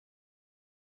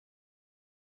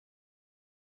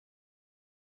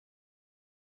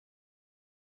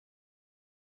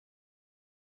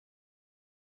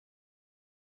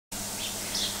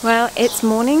Well, it's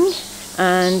morning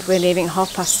and we're leaving at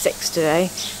 6:30 today.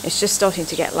 It's just starting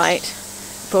to get light.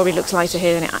 Probably looks lighter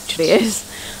here than it actually is.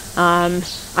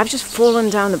 I've just fallen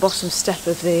down the bottom step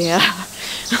of the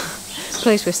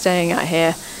place we're staying at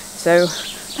here. So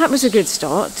that was a good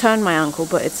start. Turned my ankle,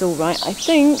 but it's all right, I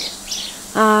think.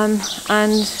 And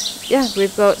yeah,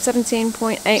 we've got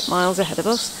 17.8 miles ahead of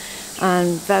us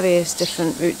and various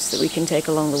different routes that we can take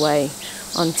along the way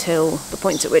until the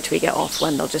point at which we get off,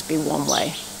 when there'll just be one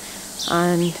way.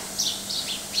 And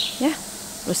yeah,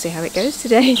 we'll see how it goes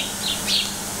today.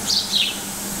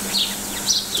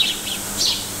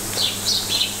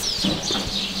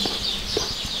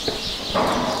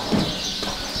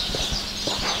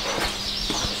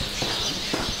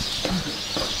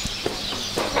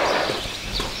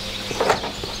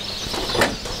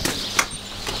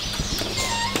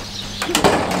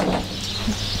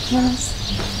 Yes.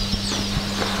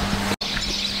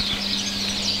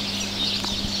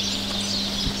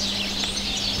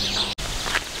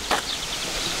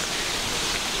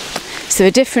 So there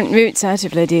are different routes out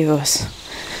of Ledigos.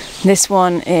 This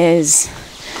one is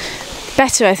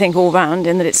better, I think, all round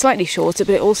in that it's slightly shorter,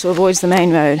 but it also avoids the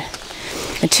main road.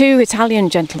 The two Italian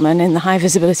gentlemen in the high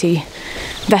visibility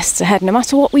vests ahead, no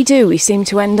matter what we do, we seem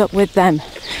to end up with them.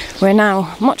 We're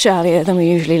now much earlier than we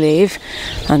usually leave,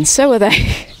 and so are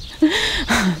they.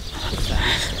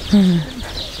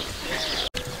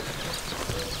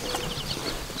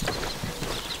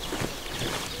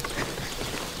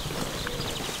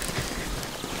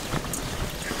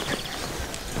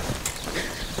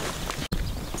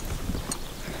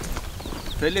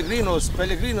 Pellegrinos,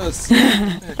 pellegrinos.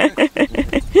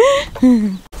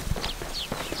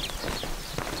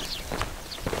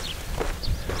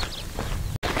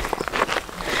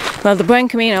 Well, the Buen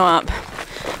Camino app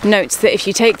notes that if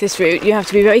you take this route, you have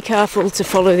to be very careful to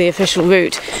follow the official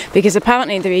route, because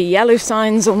apparently there are yellow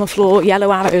signs on the floor,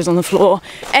 yellow arrows on the floor,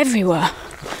 everywhere.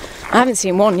 I haven't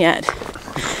seen one yet.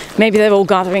 Maybe they're all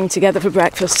gathering together for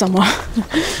breakfast somewhere.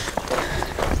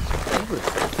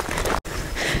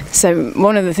 So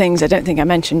one of the things I don't think I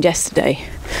mentioned yesterday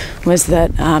was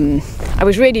that I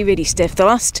was really stiff. The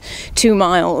last 2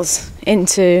 miles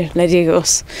into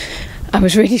Ledigos, I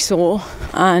was really sore,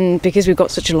 and because we've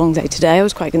got such a long day today, I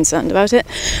was quite concerned about it.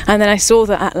 And then I saw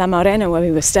that at La Morena, where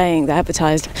we were staying, they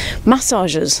advertised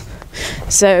massages.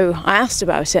 So I asked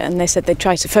about it, and they said they'd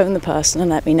try to phone the person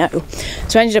and let me know.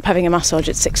 So I ended up having a massage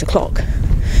at 6 o'clock.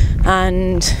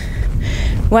 And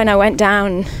when I went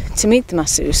down to meet the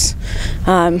masseuse,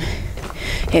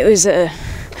 it was a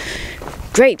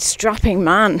great strapping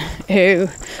man who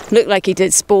looked like he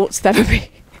did sports therapy.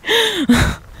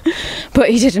 But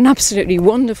he did an absolutely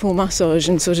wonderful massage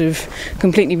and sort of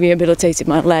completely rehabilitated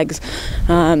my legs,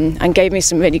 and gave me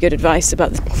some really good advice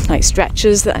about the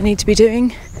stretches that I need to be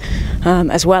doing,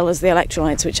 as well as the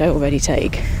electrolytes, which I already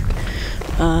take.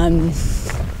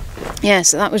 Yeah,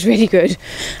 so that was really good,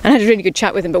 and I had a really good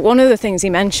chat with him. But one of the things he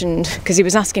mentioned, because he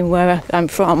was asking where I'm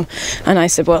from, and I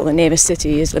said, well, the nearest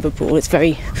city is Liverpool. It's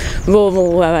very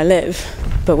rural where I live,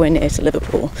 but we're near to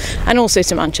Liverpool, and also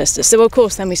to Manchester. So of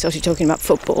course then we started talking about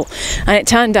football, and it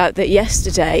turned out that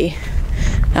yesterday,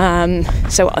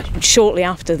 so shortly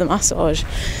after the massage,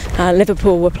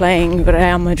 Liverpool were playing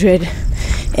Real Madrid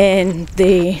in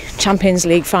the Champions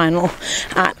League final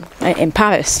in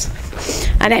Paris,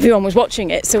 and everyone was watching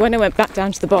it. So when I went back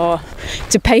down to the bar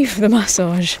to pay for the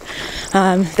massage,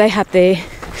 they had the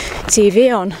TV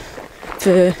on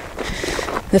for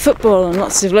the football, and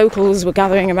lots of locals were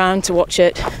gathering around to watch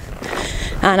it.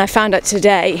 And I found out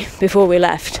today, before we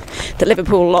left, that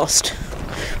Liverpool lost.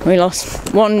 We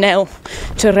lost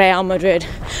 1-0 to Real Madrid.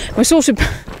 We're sort of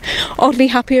oddly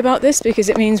happy about this, because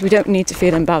it means we don't need to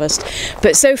feel embarrassed.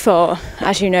 But so far,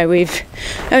 as you know, we've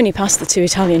only passed the 2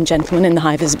 Italian gentlemen in the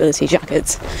high visibility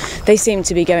jackets. They seem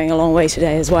to be going a long way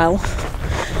today as well.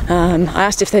 I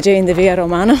asked if they're doing the Via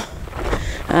Romana,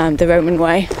 the Roman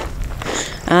way,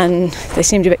 and they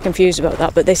seemed a bit confused about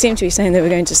that, but they seemed to be saying they were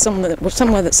going to somewhere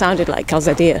that sounded like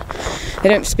Calzadilla. They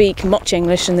don't speak much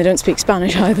English, and they don't speak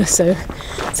Spanish either, so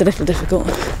it's a little difficult.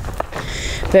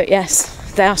 But yes,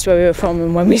 they asked where we were from,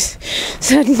 and when we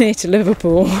said near to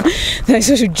Liverpool, they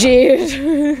sort of jeered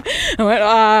and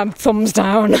went, thumbs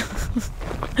down.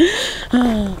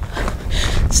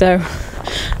 So,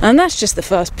 and that's just the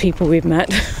first people we've met.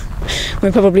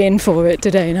 We're probably in for it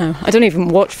today now. I don't even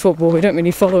watch football, we don't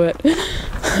really follow it.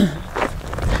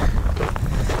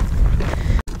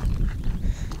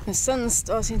 The sun's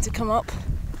starting to come up.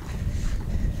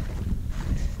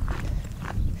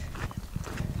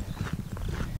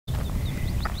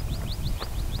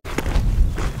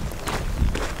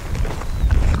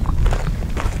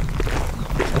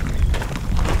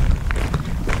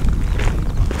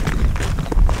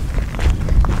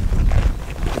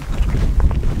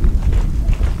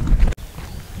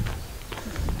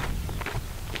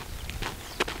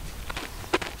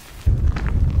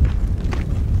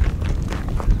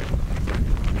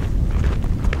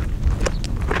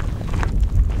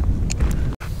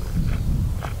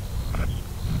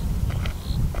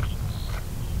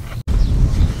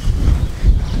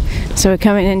 So we're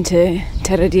coming into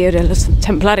Terradillos de los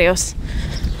Templarios,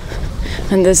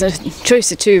 and there's a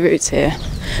choice of two routes here.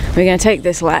 We're going to take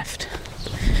this left,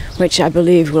 which I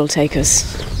believe will take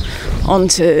us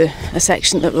onto a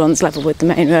section that runs level with the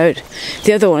main road.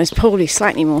 The other one is probably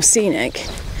slightly more scenic,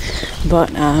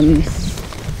 but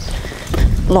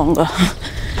longer.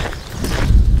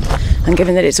 And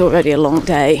given that it's already a long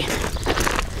day,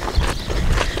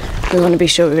 we want to be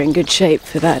sure we're in good shape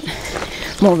for that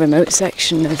more remote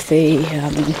section of the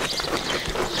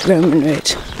Roman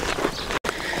route.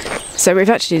 So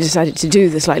we've actually decided to do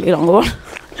the slightly longer one.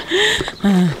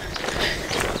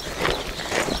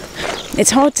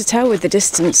 It's hard to tell with the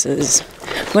distances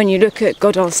when you look at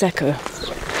Godal Seco.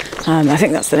 I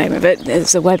think that's the name of it.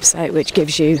 There's a website which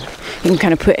gives you can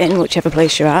kind of put in whichever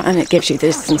place you're at, and it gives you the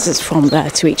distances from there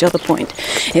to each other point.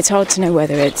 It's hard to know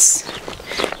whether it's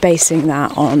basing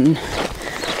that on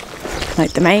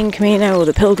like the main Camino or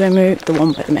the pilgrim route, the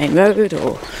one by the main road,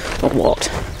 or what.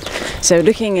 So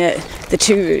looking at the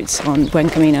two routes on Buen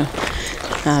Camino,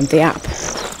 the app,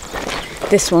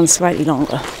 this one's slightly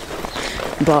longer,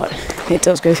 but it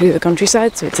does go through the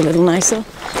countryside, so it's a little nicer.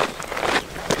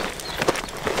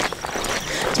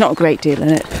 It's not a great deal in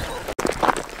it.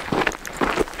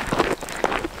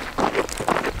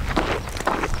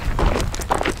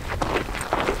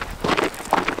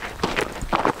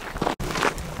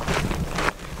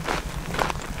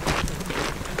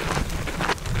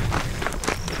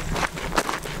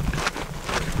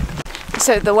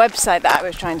 So the website that I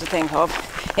was trying to think of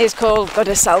is called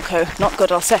Godesalco, not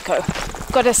Godalseco,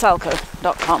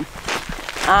 godesalco.com.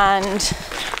 And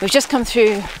we've just come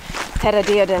through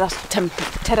Terradillos de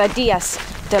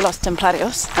los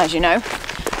Templarios, as you know.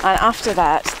 And after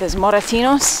that, there's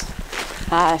Moratinos,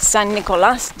 San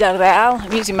Nicolás del Real.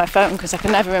 I'm using my phone because I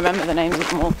can never remember the names of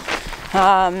them all.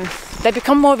 They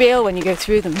become more real when you go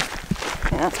through them. I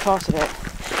think that's part of it.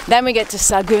 Then we get to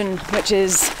Sahagún, which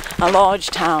is a large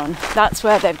town. That's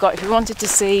where they've got, if you wanted to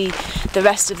see the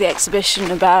rest of the exhibition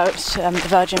about the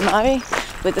Virgin Mary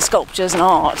with the sculptures and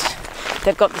art,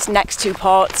 they've got this next two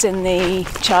parts in the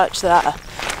church there.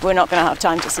 We're not going to have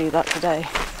time to see that today.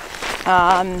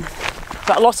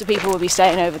 But a lot of people will be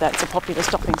staying over there. It's a popular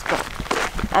stopping spot.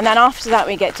 And then after that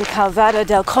we get to Calzada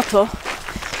del Coto.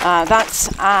 That's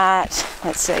at,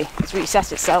 let's see, it's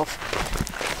reset itself.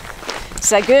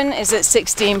 Sahagún is at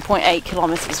 16.8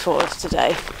 kilometres for us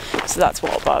today. So that's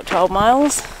what, about 12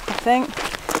 miles, I think.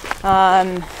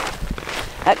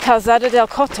 At Calzada del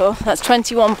Coto, that's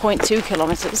 21.2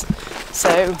 kilometres.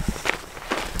 So,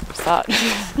 what's that?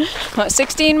 About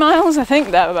 16 miles, I think,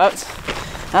 thereabouts.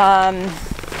 No,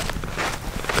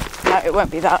 it won't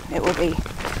be that. It will be,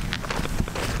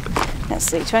 let's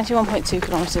see, 21.2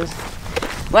 kilometres.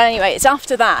 Well, anyway, it's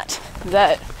after that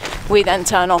that we then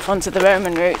turn off onto the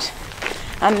Roman route.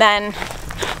 And then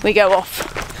we go off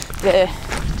the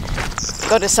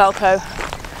Godesalco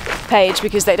page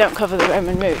because they don't cover the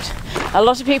Roman route. A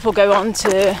lot of people go on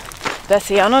to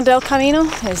Camino del Camino,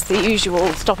 is the usual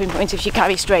stopping point if you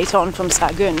carry straight on from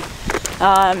Sahagún.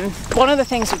 One of the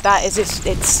things with that is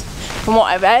it's from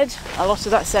what I read, a lot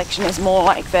of that section is more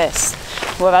like this,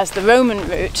 whereas the Roman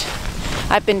route,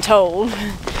 I've been told,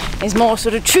 is more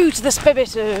sort of true to the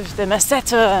spirit of the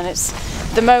meseta, and it's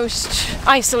the most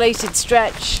isolated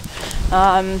stretch,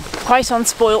 quite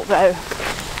unspoilt though,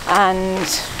 and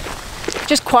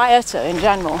just quieter in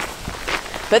general.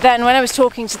 But then when I was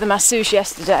talking to the masseuse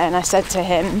yesterday and I said to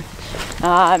him,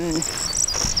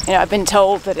 you know, I've been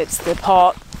told that it's the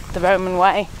Roman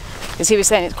way, because he was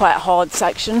saying it's quite a hard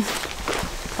section.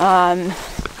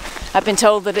 I've been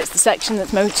told that it's the section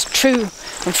that's most true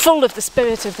and full of the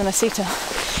spirit of the meseta.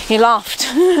 He laughed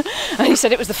and he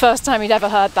said it was the first time he'd ever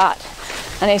heard that.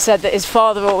 And he said that his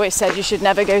father always said you should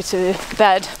never go to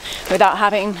bed without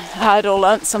having heard or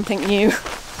learnt something new.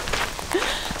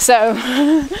 So,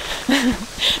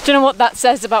 do you know what that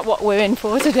says about what we're in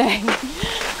for today?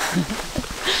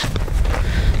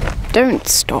 Don't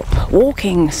stop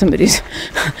walking, somebody's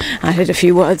added a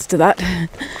few words to that.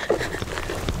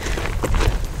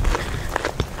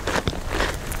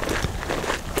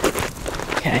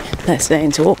 Okay, let's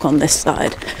aim to walk on this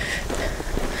side.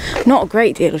 Not a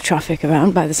great deal of traffic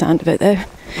around by the sound of it though.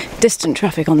 Distant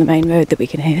traffic on the main road that we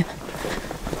can hear.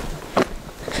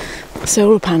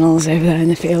 Solar panels over there in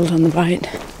the field on the right.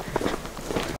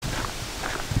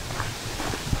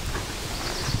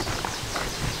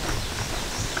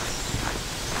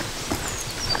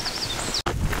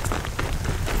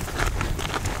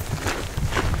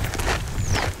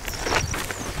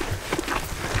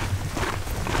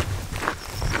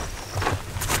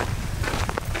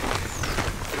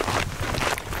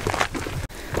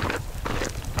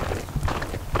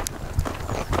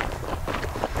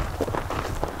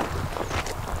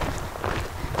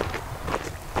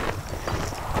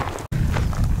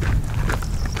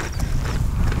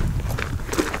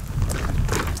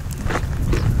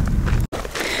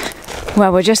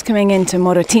 Well, we're just coming into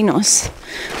Moratinos,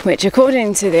 which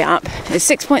according to the app is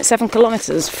 6.7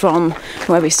 kilometres from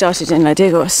where we started in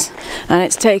Ledigos, and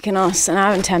it's taken us an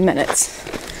hour and 10 minutes.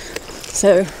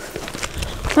 So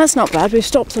that's not bad. We've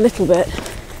stopped a little bit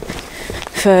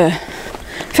for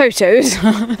photos,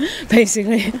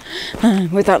 basically,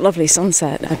 with that lovely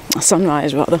sunset,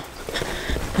 sunrise rather.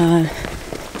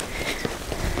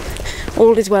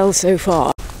 All is well so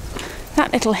far.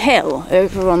 That little hill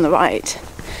over on the right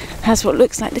has what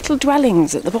looks like little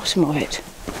dwellings at the bottom of it.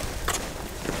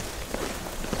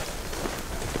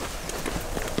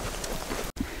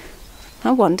 I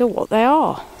wonder what they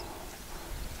are.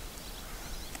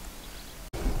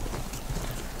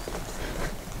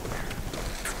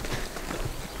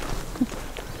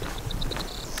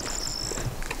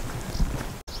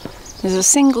 There's a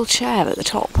single chair at the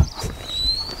top.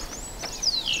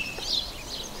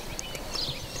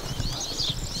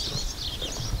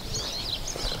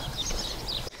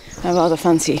 I rather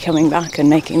fancy coming back and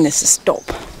making this a stop.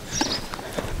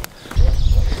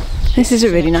 This is a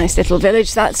really nice little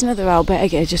village. That's another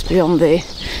albergue just beyond the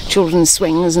children's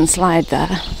swings and slide there.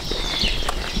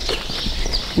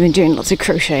 I've been doing lots of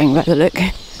crocheting by the look.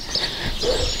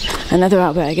 Another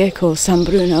albergue called San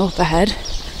Bruno up ahead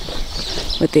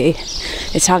with the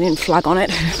Italian flag on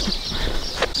it.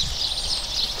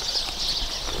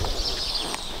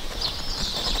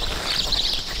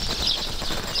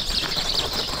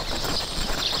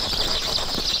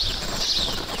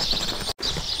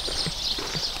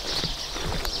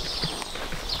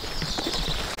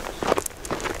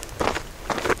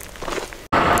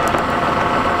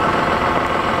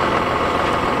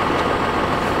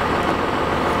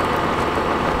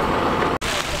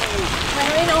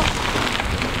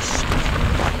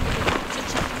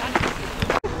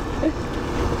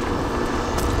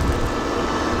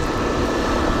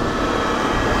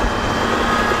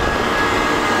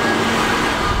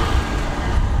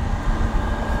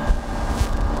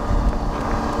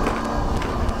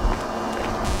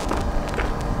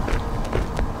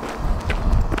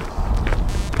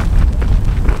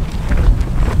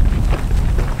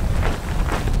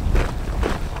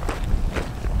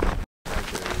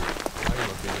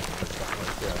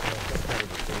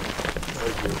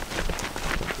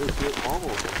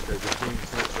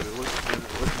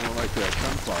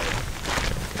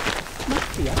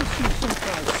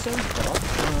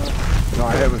 No,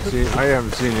 I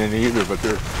haven't seen any either, but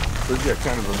they've got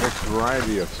kind of a mixed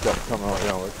variety of stuff coming out.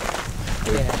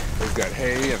 You know, they've got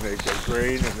hay and they've got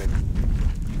grain and they.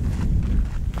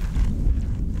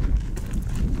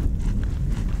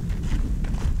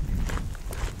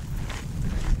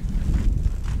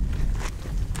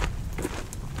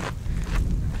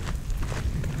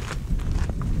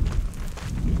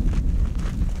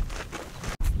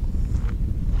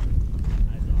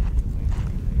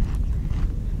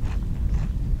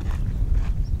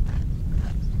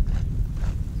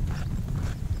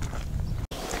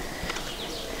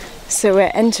 So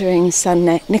we're entering San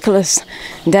Nicolás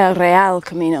del Real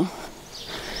Camino,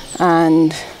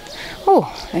 and oh,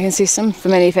 I can see some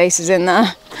familiar faces in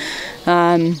there.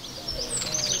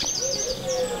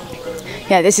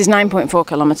 Yeah, this is 9.4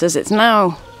 kilometres. It's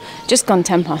now just gone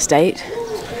 8 past.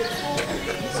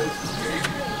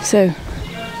 So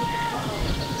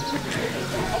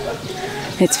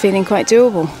it's feeling quite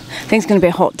doable. I think it's going to be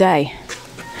a hot day.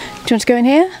 Do you want to go in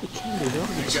here?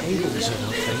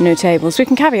 No tables. We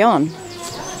can carry on.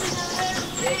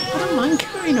 I don't mind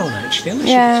carrying on actually, unless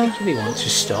you particularly want to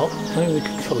stop. I mean, we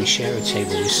could probably share a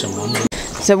table with someone.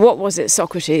 So what was it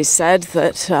Socrates said,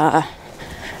 that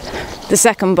the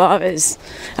second bar is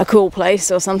a cool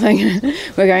place or something?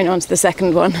 We're going on to the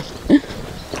second one.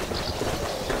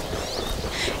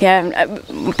 Yeah,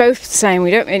 both saying we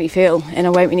don't really feel in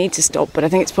a way we need to stop, but I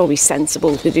think it's probably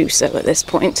sensible to do so at this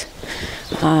point.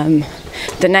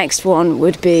 The next one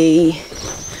would be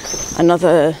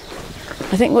another,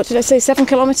 I think, what did I say, 7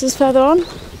 kilometres further on?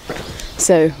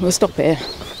 So we'll stop here.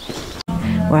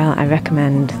 Well, I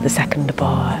recommend the second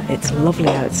bar. It's lovely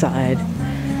outside.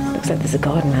 Looks like there's a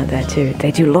garden out there too.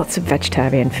 They do lots of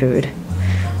vegetarian food.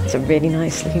 It's a really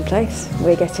nice looking place.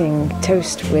 We're getting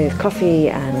toast with coffee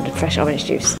and fresh orange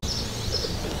juice.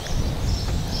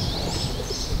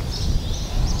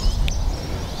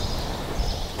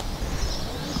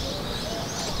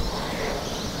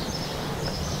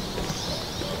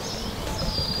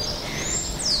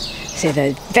 So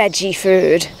the veggie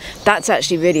food, that's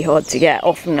actually really hard to get.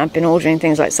 Often I've been ordering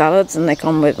things like salads and they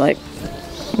come with like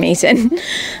meat in.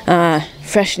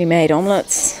 Freshly made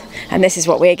omelettes. And this is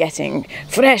what we're getting.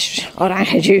 Fresh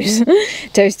orange juice.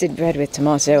 Toasted bread with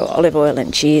tomato, olive oil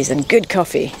and cheese and good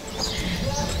coffee.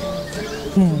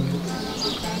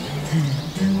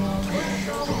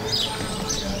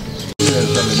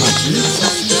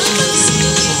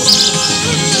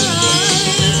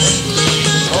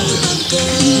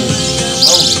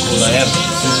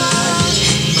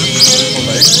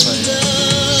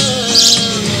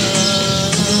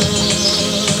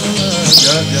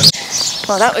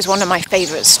 Well, that was one of my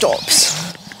favourite stops.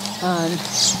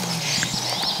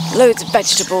 Loads of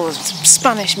vegetables,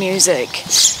 Spanish music,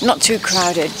 not too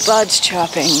crowded, birds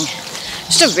chirping.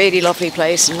 Just a really lovely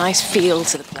place, a nice feel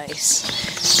to the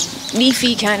place.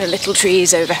 Leafy kind of little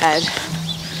trees overhead.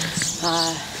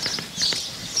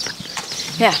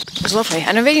 Yeah, it was lovely.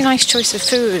 And a really nice choice of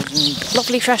food and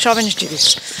lovely fresh orange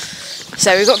juice.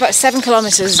 So we've got about 7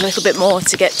 kilometres, a little bit more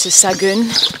to get to Sahagún,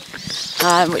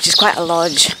 which is quite a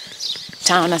large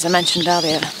town, as I mentioned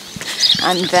earlier.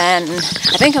 And then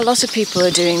I think a lot of people are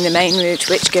doing the main route,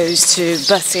 which goes to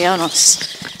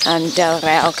Moratinos and del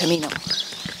Real Camino,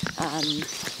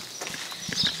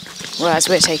 whereas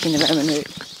we're taking the Roman route.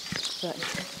 But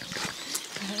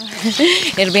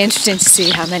it'll be interesting to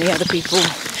see how many other people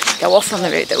go off on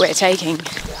the route that we're taking.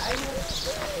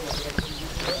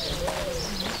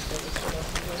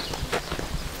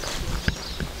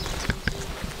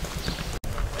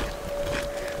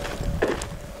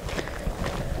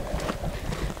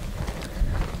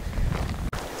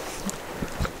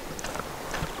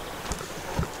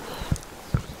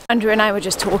 Andrew and I were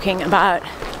just talking about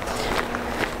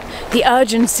the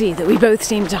urgency that we both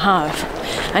seem to have,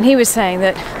 and he was saying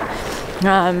that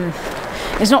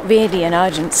it's not really an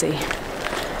urgency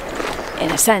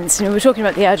in a sense. You know, we're talking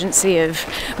about the urgency of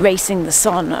racing the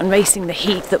sun and racing the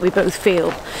heat that we both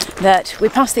feel, that we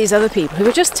pass these other people who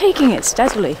are just taking it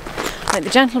steadily, like the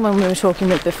gentleman we were talking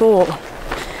with before.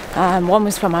 One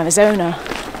was from Arizona,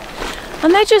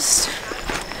 and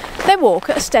they walk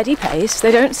at a steady pace,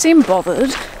 they don't seem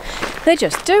bothered. They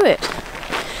just do it.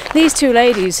 These two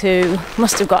ladies who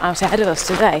must have got out ahead of us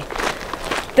today,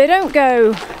 they don't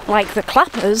go like the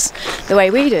clappers the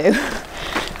way we do,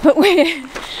 but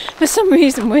for some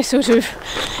reason we're sort of,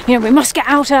 you know, we must get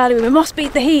out early, we must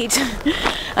beat the heat,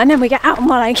 and then we get out and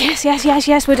we're like, yes, yes, yes,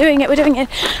 yes, we're doing it,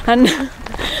 and I'm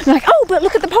like, oh, but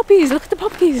look at the poppies,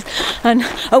 and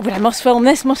oh, but I must film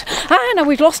this, no,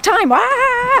 we've lost time,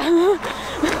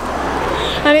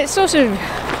 and it's sort of,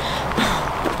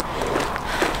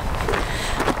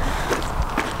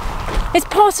 it's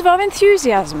part of our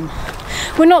enthusiasm.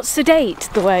 We're not sedate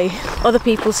the way other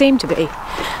people seem to be.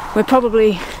 We're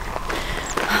probably,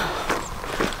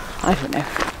 I don't know.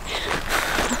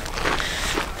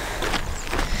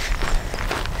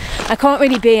 I can't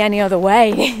really be any other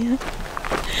way.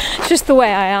 It's just the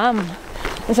way I am.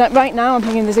 It's like right now I'm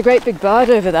thinking there's a great big bird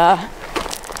over there.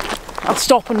 I'll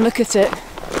stop and look at it.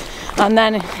 And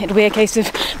then it'll be a case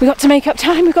of, we've got to make up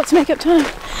time.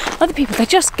 Other people, they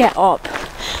just get up.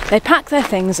 They pack their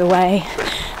things away,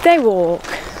 they walk,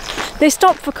 they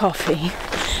stop for coffee,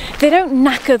 they don't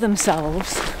knacker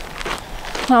themselves.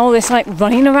 All this like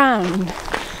running around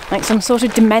like some sort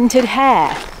of demented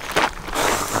hare.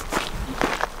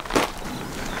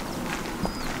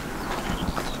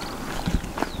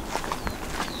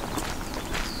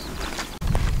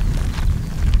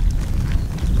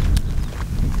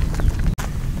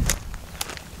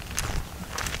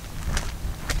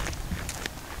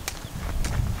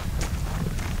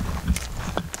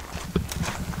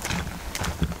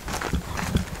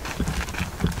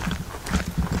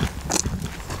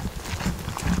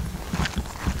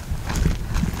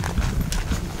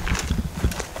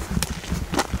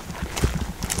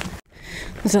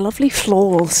 There's a lovely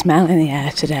floral smell in the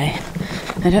air today.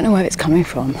 I don't know where it's coming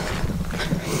from.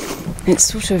 It's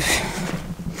sort of,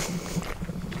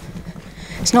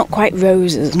 it's not quite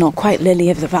roses, not quite lily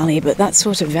of the valley, but that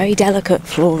sort of very delicate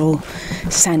floral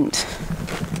scent.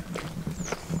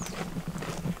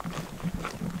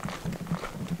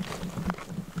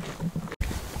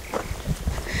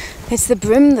 It's the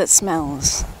broom that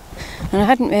smells, and I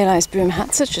hadn't realised broom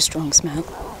had such a strong smell.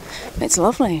 It's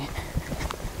lovely.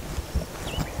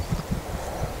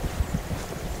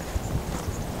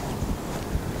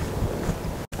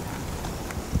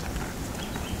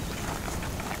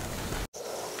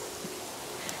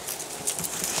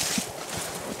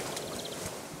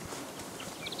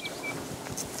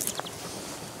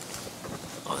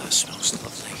 Smells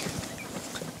lovely.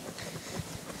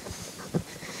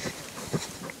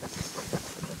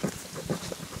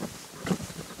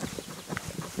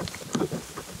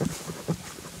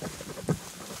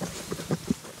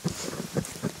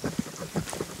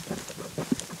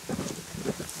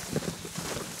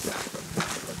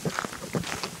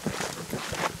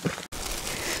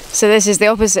 So this is the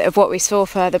opposite of what we saw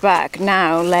further back.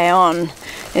 Now Leon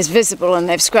is visible and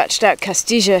they've scratched out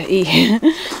Castilla y.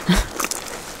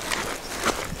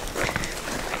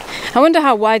 I wonder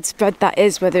how widespread that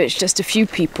is, whether it's just a few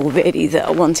people really that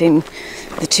are wanting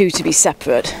the two to be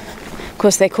separate. Of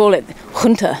course they call it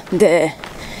Junta de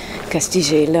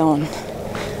Castilla y León,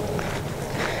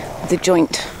 the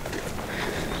joint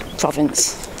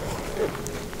province.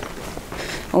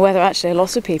 Or whether actually a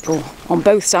lot of people on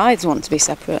both sides want to be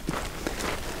separate.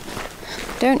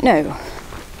 Don't know.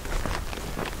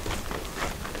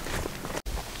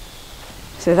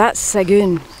 So that's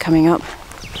Sahagún coming up.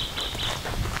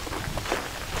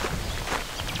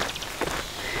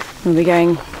 We'll be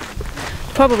going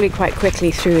probably quite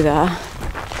quickly through there.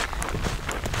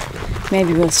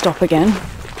 Maybe we'll stop again.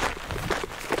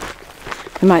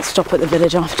 We might stop at the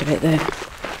village after it though.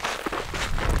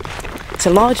 It's a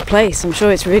large place, I'm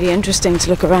sure it's really interesting to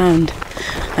look around.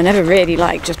 I never really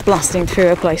like just blasting through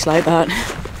a place like that.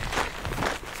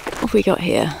 What have we got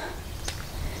here?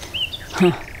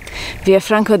 Via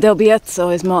Franco del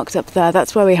Bierzo is marked up there.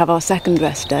 That's where we have our second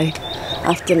rest day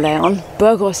after Leon.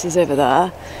 Burgos is over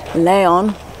there.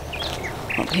 Leon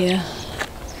up here.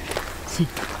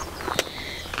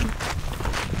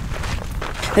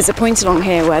 There's a point along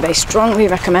here where they strongly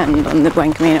recommend on the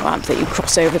Buen Camino app that you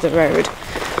cross over the road.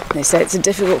 They say it's a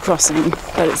difficult crossing,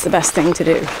 but it's the best thing to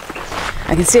do.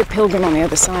 I can see a pilgrim on the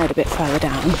other side a bit further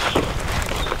down.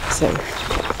 So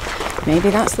maybe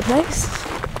that's the place.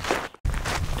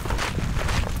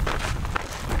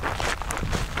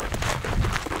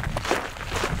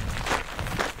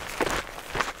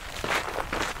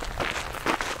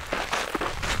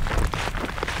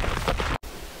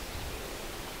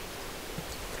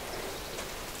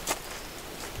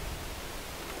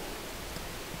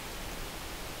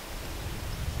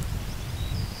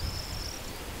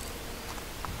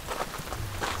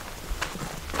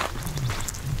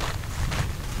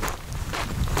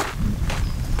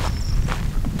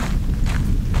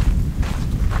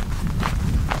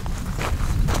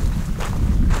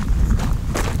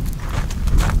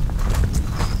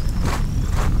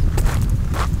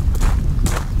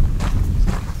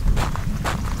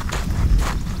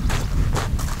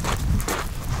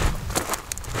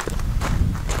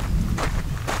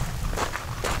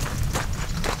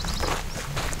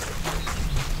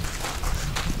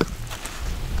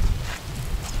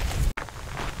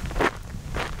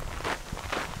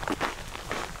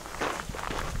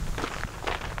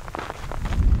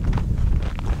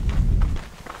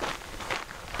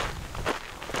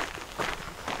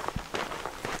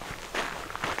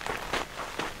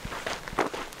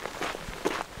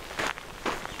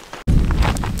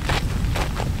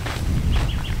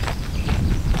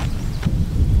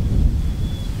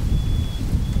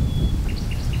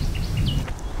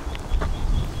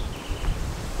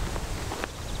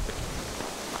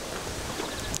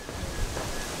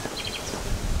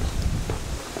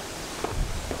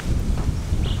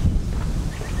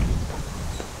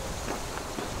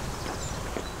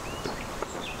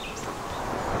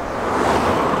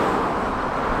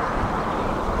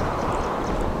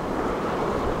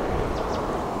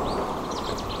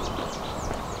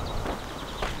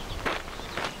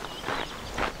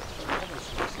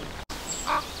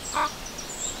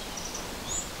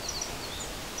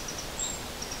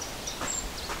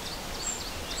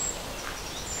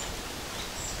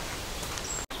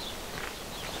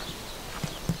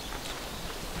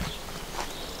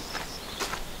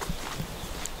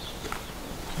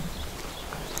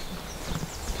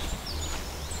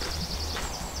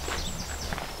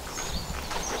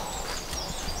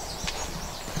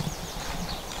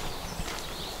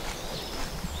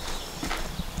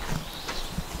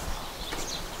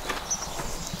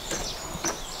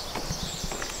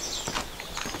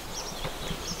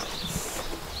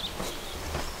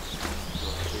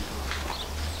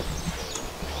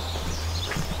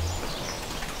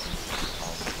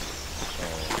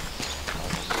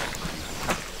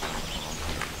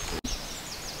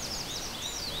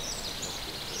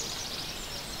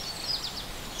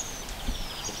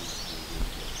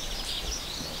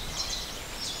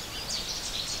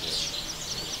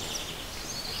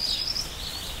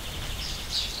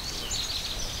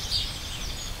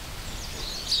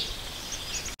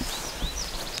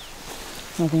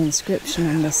 Well, the inscription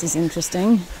on this is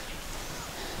interesting.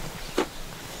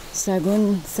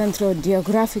 Sahagún, Centro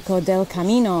Geográfico del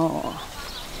Camino.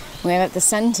 We're at the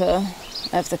centre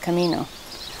of the Camino.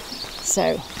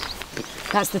 So,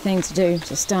 that's the thing to do,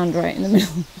 to stand right in the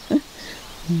middle. Oh,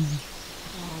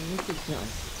 look at that.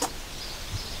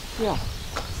 Yeah.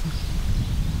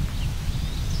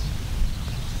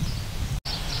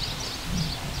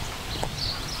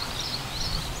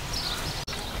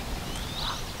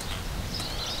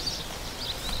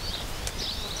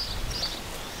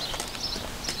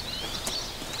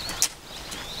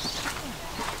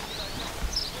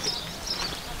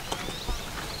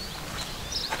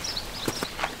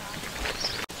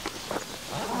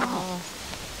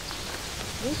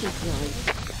 This is nice.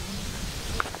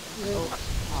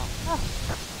 Oh.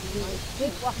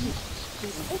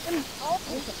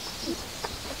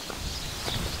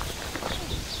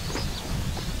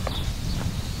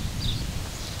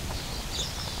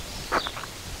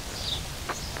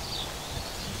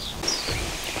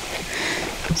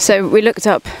 So we looked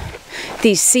up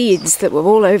these seeds that were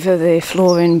all over the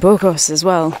floor in Burgos as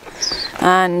well,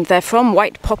 and they're from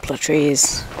white poplar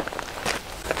trees.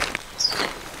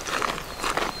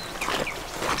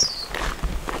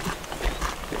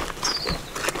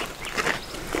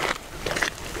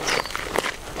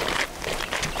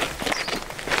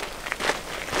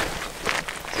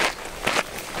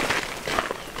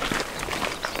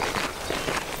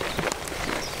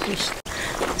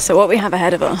 So what we have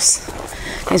ahead of us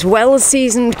is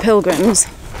well-seasoned pilgrims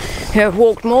who have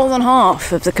walked more than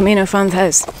half of the Camino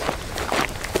Frances.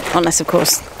 Unless, of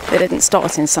course, they didn't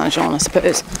start in Saint-Jean, I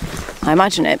suppose. I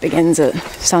imagine it begins at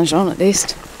Saint-Jean at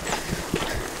least.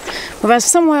 Whereas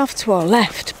somewhere off to our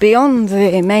left, beyond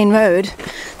the main road,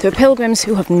 there are pilgrims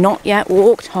who have not yet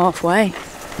walked halfway.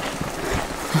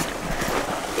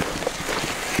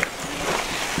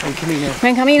 Buen camino.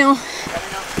 Buen camino.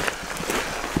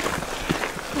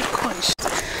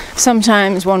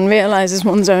 Sometimes one realises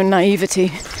one's own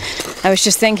naivety. I was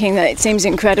just thinking that it seems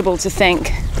incredible to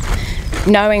think,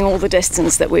 knowing all the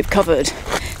distance that we've covered,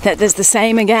 that there's the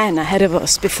same again ahead of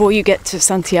us before you get to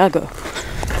Santiago,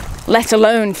 let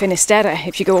alone Finisterre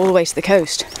if you go all the way to the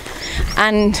coast.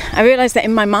 And I realised that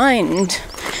in my mind,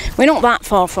 we're not that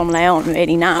far from León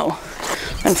really now.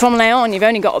 And from León you've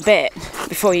only got a bit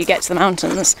before you get to the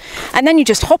mountains. And then you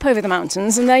just hop over the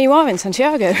mountains and there you are in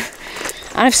Santiago.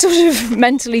 And I've sort of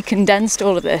mentally condensed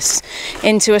all of this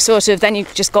into a sort of, then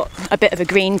you've just got a bit of a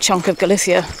green chunk of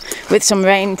Galicia with some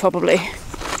rain probably.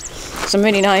 Some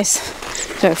really nice,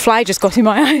 so a fly just got in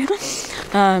my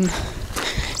eye.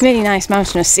 Really nice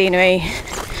mountainous scenery.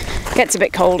 Gets a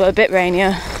bit colder, a bit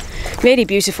rainier. Really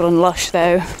beautiful and lush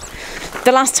though.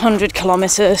 The last 100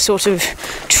 kilometres sort of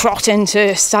trot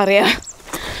into Sarria,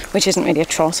 which isn't really a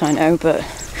trot, I know, but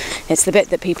it's the bit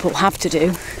that people have to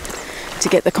do to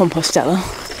get the Compostela.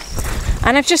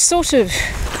 And I've just sort of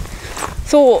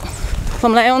thought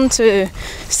from León to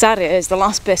Sarria is the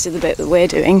last bit of the bit that we're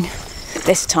doing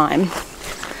this time.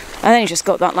 And then you just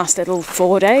got that last little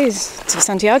 4 days to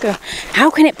Santiago. How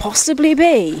can it possibly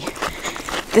be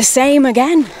the same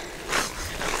again?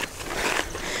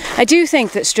 I do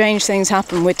think that strange things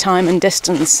happen with time and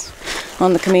distance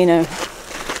on the Camino.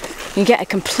 You get a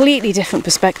completely different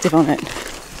perspective on it.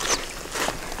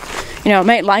 You know, I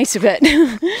make light of it,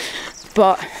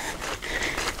 but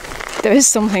there is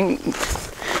something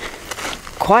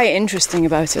quite interesting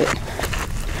about it.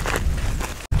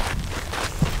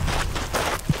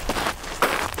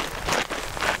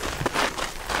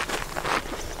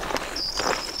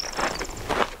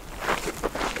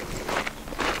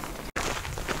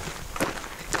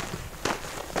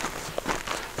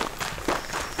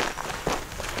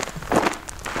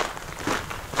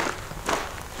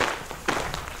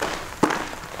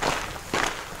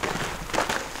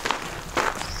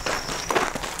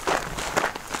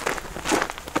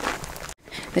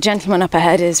 The gentleman up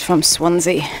ahead is from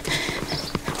Swansea,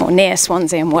 or near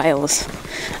Swansea in Wales.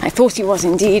 I thought he was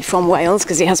indeed from Wales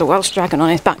because he has a Welsh dragon on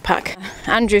his backpack.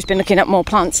 Andrew's been looking at more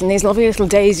plants, and these lovely little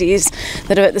daisies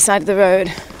that are at the side of the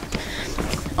road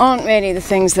aren't really the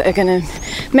things that are going to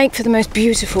make for the most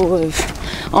beautiful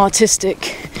of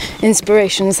artistic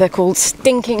inspirations. They're called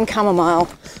stinking chamomile.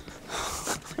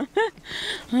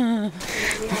 Buenos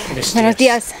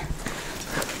días.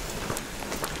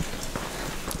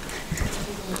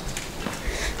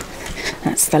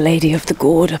 That's the lady of the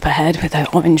gourd up ahead with her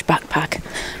orange backpack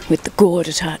with the gourd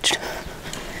attached.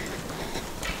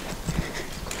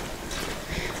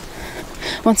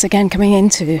 Once again, coming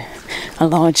into a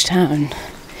large town,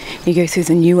 you go through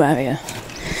the new area.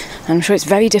 And I'm sure it's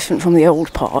very different from the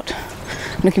old part.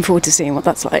 I'm looking forward to seeing what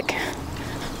that's like.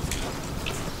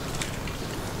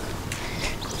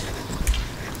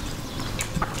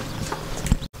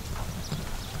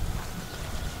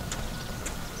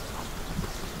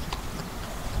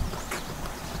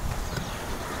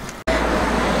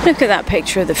 Look at that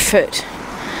picture of the foot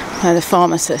by the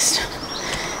pharmacist.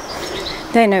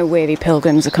 They know weary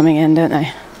pilgrims are coming in, don't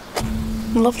they?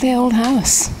 Lovely old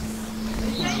house.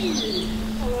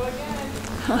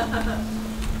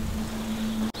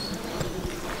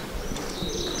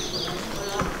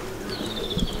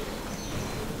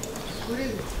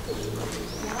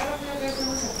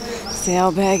 It's the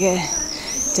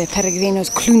Albergue de Peregrinos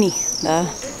Cluny there.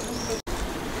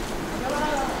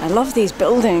 I love these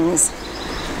buildings.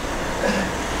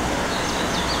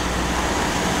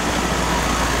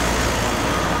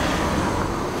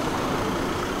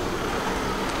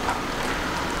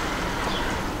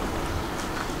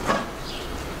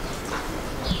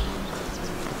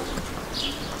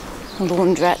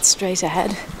 laundrette straight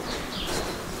ahead.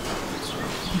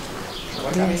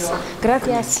 Yes.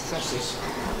 Gracias.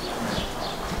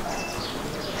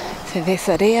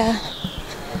 Cervecería.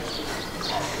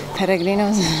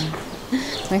 Peregrinos.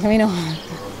 Camino.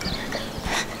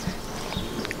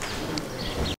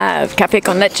 I have cafe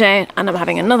con leche, and I'm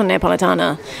having another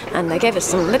Neapolitana, and they gave us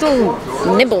some little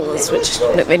nibbles which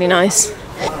look really nice.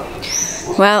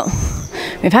 Well,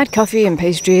 we've had coffee and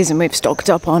pastries and we've stocked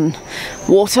up on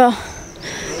water.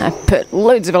 I've put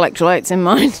loads of electrolytes in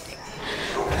mine.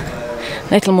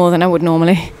 Little more than I would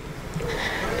normally.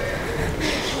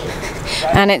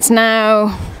 And it's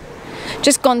now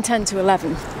just gone 10 to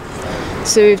 11.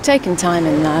 So we've taken time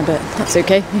in there, but that's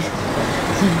okay.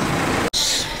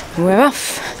 We're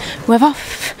off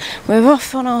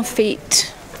on our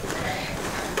feet.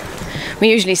 We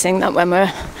usually sing that when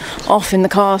we're off in the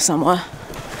car somewhere.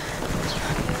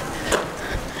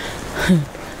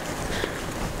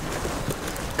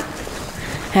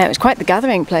 Yeah, it was quite the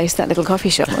gathering place, that little coffee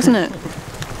shop, wasn't it?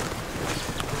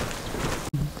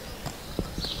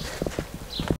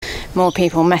 More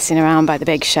people messing around by the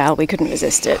big shell. We couldn't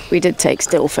resist it. We did take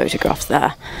still photographs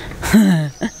there.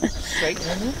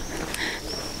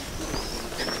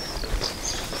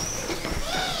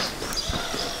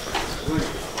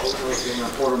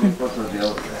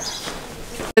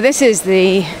 So this is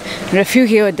the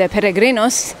Refugio de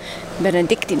Peregrinos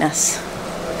Benedictinas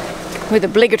with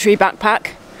obligatory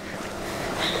backpack.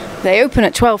 They open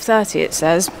at 12:30, it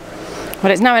says,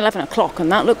 but it's now 11 o'clock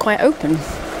and that looked quite open.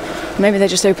 Maybe they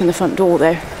just opened the front door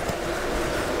though.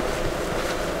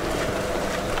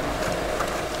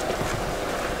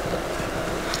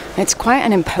 It's quite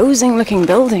an imposing looking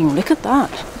building, look at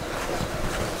that.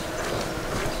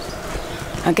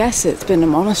 I guess it's been a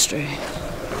monastery.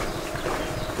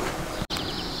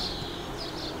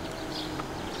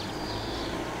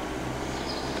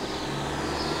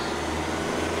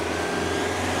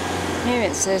 Here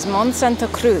it says Mont Santa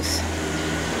Cruz.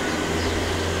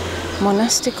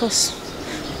 Monásticos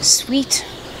Suite.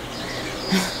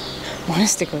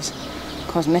 Monásticos.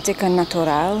 Cosmética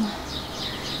Natural.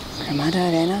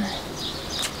 Cremada Arena.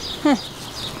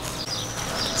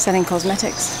 Selling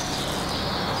cosmetics.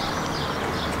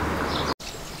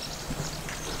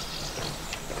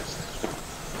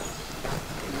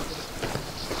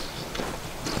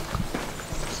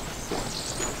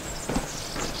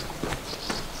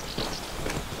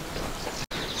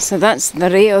 So that's the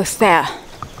Rio there.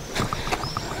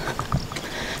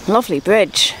 Lovely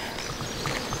bridge.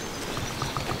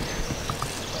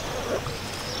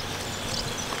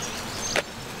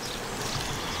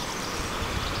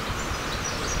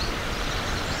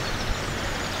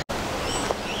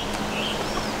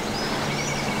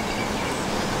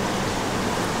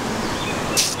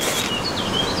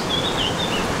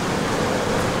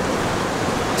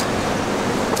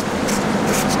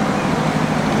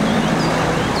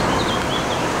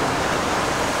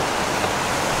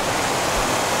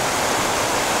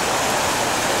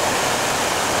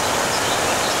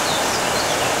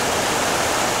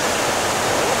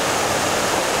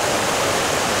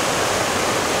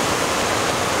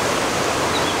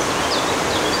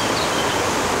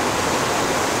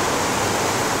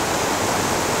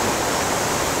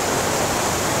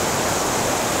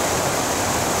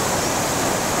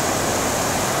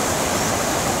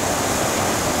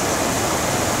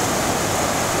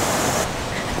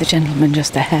 The gentleman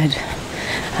just ahead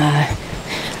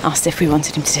asked if we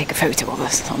wanted him to take a photo of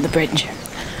us on the bridge.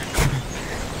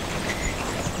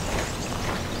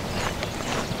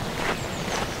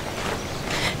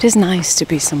 It is nice to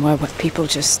be somewhere where people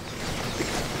just...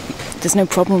 there's no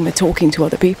problem with talking to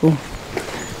other people.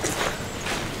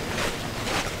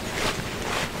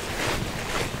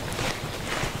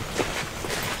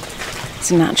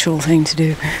 It's a natural thing to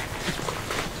do.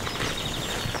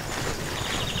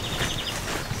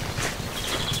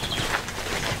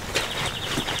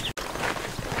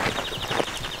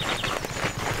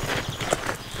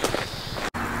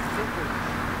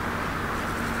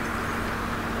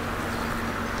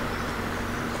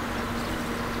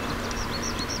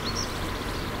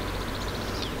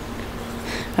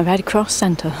 A Red Cross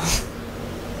Centre.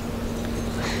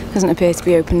 Doesn't appear to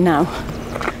be open now.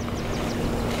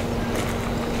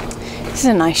 This is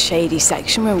a nice shady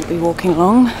section where we'll be walking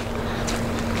along.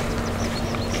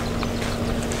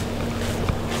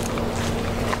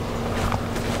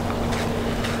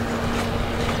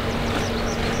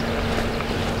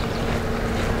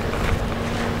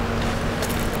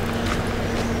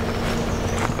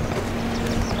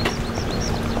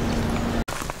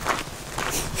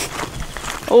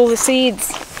 All the seeds.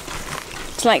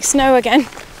 It's like snow again,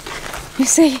 you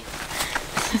see.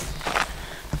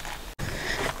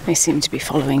 They seem to be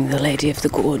following the Lady of the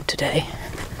Gourd today.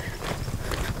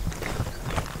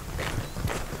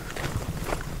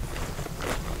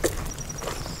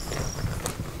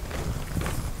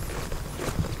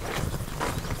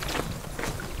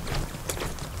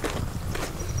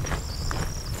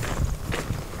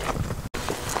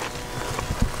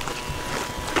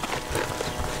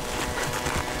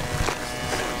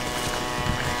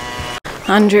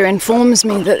 Andrew informs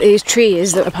me that these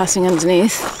trees that we're passing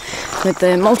underneath, with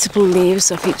the multiple leaves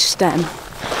off each stem,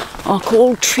 are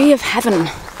called Tree of Heaven.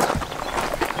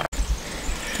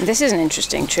 This is an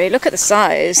interesting tree. Look at the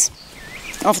size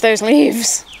of those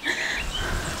leaves.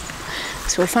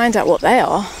 So we'll find out what they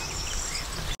are.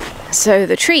 So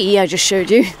the tree I just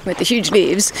showed you with the huge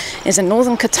leaves is a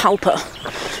northern catalpa,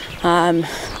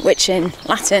 which in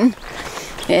Latin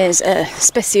is a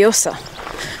speciosa,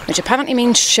 which apparently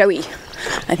means showy.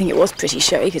 I think it was pretty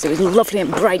showy because it was lovely and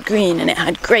bright green and it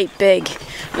had great big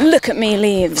look at me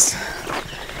leaves.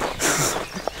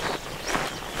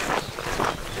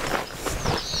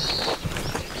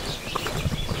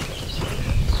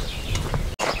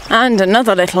 And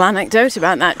another little anecdote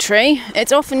about that tree,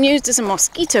 it's often used as a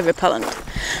mosquito repellent.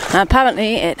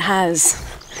 Apparently it has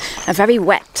a very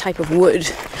wet type of wood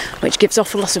which gives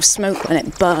off a lot of smoke when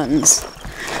it burns,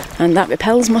 and that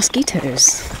repels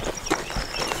mosquitoes.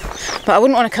 But I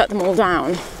wouldn't want to cut them all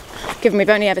down, given we've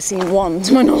only ever seen one,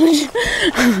 to my knowledge.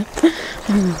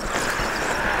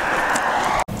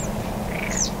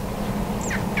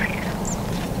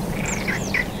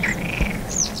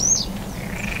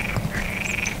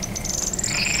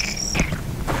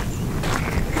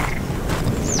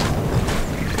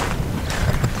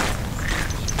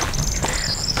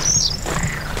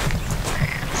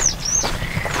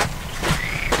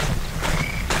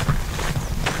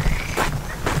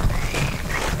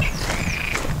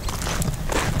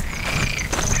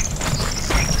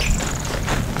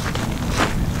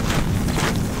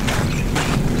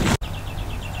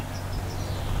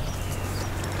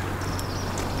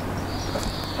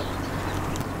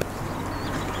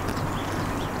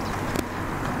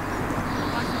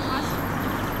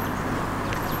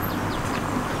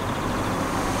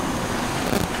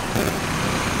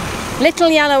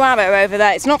 Little yellow arrow over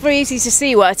there. It's not very easy to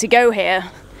see where to go here.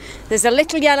 There's a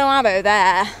little yellow arrow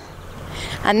there,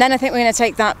 and then I think we're going to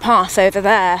take that path over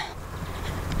there.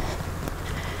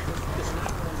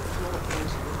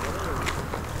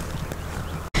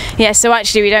 Yeah, so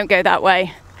actually we don't go that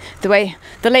way. The way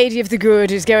the Lady of the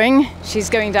Gourd is going, she's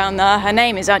going down there. Her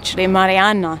name is actually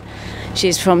Mariana.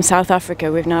 She's from South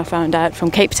Africa, we've now found out,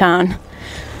 from Cape Town.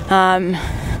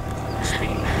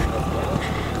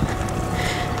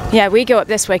 Yeah, we go up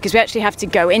this way because we actually have to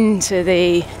go into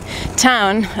the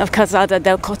town of Calzada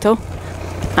del Coto,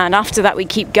 and after that we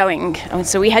keep going. And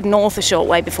so we head north a short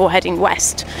way before heading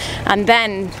west, and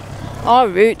then our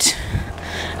route,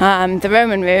 the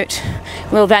Roman route,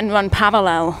 will then run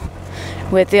parallel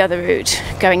with the other route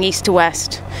going east to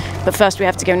west, but first we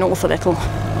have to go north a little.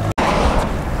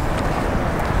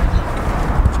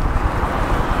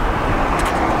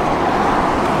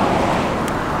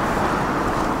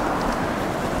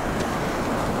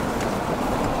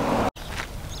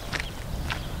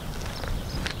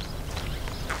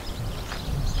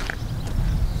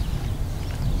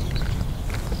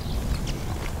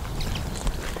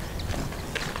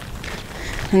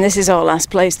 And this is our last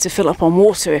place to fill up on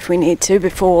water if we need to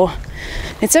before.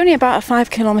 It's only about a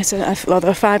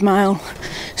 5 mile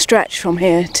stretch from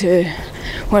here to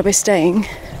where we're staying.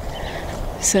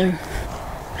 So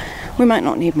we might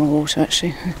not need more water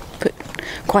actually. We put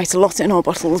quite a lot in our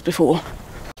bottles before.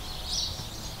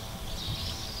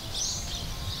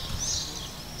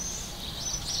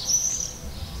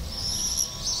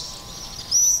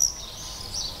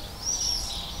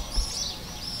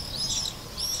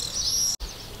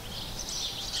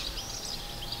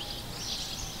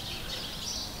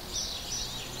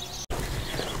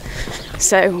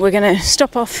 So we're going to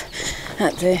stop off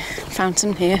at the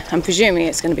fountain here. I'm presuming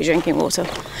it's going to be drinking water.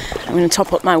 I'm going to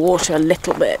top up my water a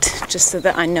little bit just so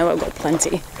that I know I've got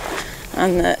plenty,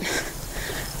 and that,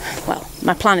 well,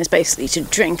 my plan is basically to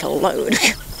drink a load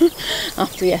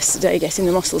after yesterday getting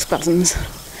the muscle spasms.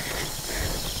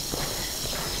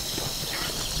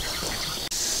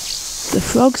 The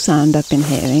frog sound I've been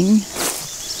hearing,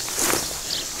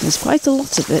 there's quite a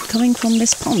lot of it coming from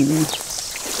this pond.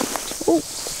 Oh.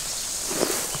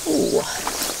 Ooh,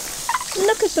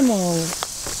 look at them all.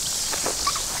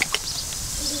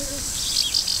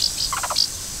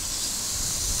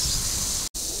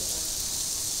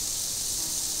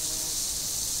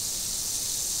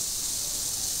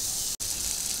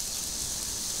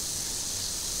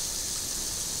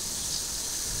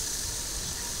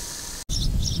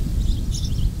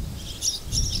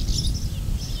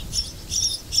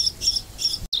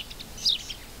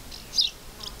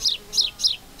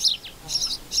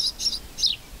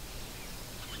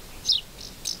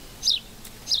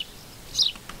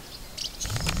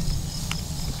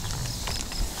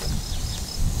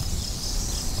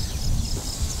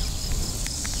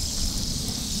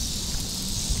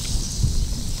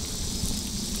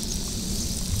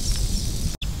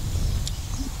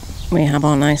 we have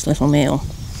our nice little meal,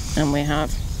 and we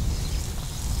have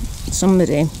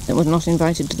somebody that was not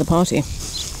invited to the party.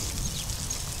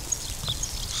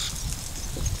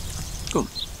 Come,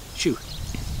 shoot.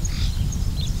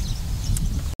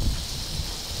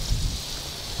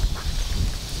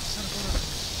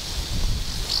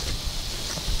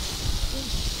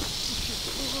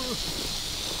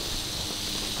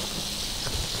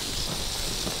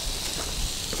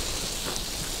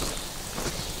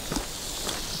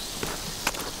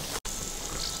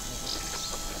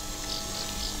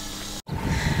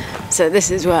 So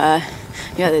this is where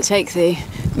you either take the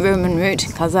Roman route,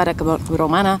 Calzada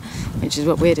Romana, which is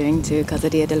what we're doing, to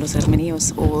Calzadilla de los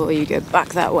Hermanillos, or you go back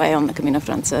that way on the Camino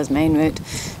Frances main route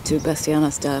to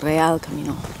Hermanillos del Real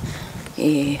Camino,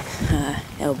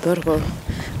 El Burgo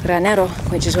Granero,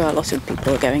 which is where a lot of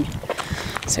people are going.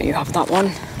 So you have that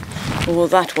one, or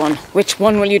that one. Which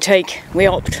one will you take? We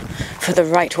opt for the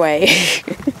right way.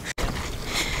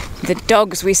 The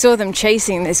dogs, we saw them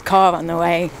chasing this car on the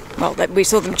way. Well, we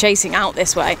saw them chasing out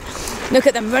this way. Look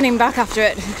at them running back after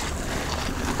it.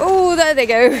 Oh, there they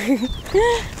go. And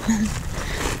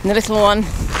the little one.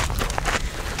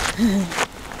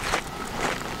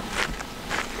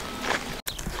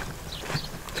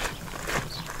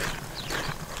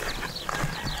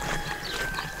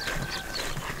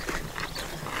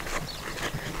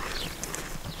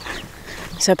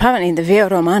 So apparently the Via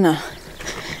Romana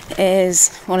is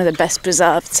one of the best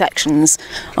preserved sections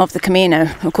of the Camino.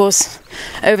 Of course,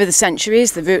 over the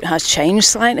centuries the route has changed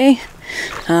slightly,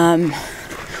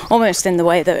 almost in the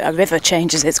way that a river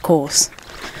changes its course.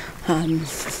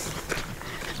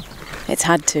 It's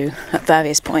had to at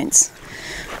various points,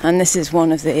 and this is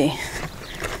one of the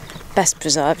best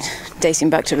preserved, dating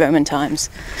back to Roman times,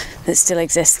 that still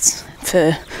exists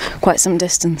for quite some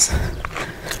distance.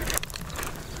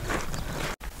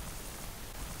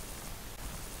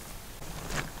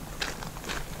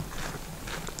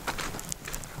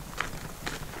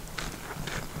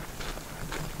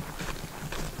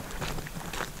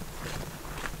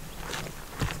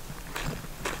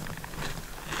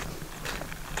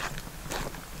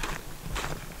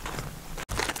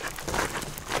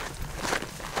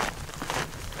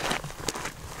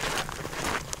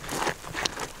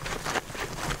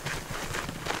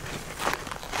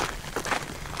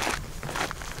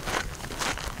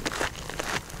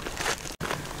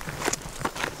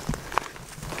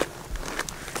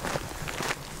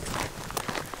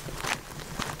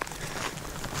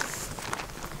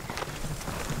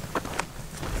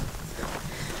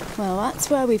 Well, that's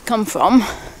where we've come from.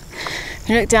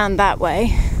 We look down that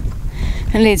way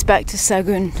and leads back to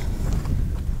Sahagún.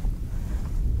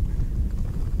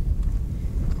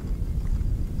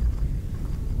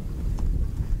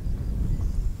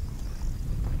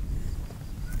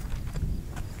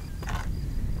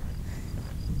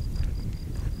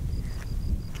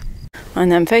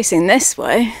 And then facing this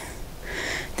way,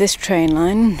 this train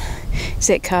line,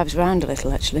 see it curves round a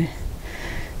little actually,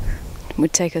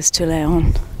 would take us to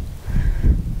León.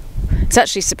 It's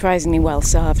actually surprisingly well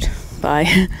served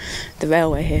by the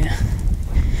railway here.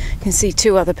 You can see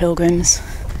two other pilgrims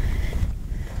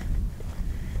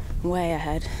way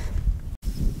ahead.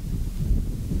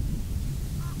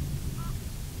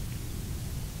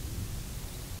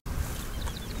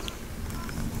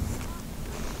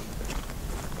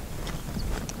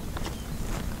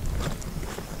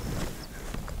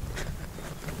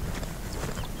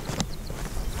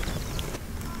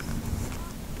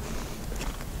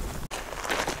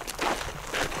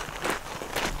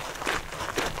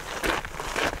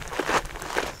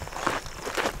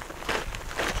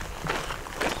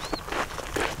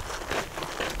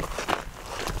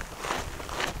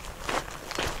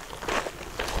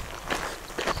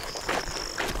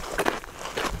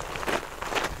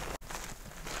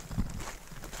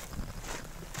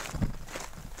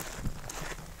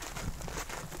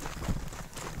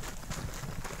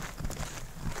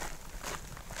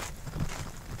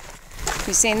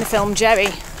 You've seen the film Jerry.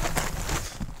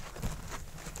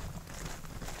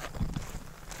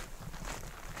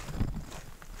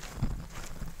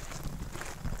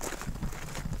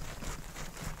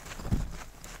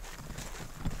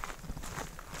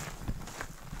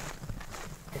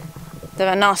 There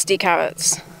are nasty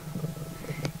carrots,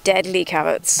 deadly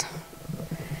carrots.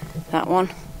 That one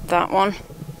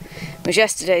was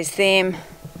yesterday's theme.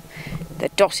 They're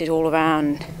dotted all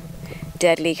around,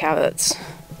 deadly carrots.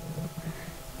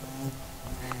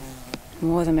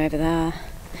 More of them over there.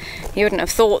 You wouldn't have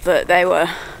thought that they were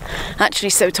actually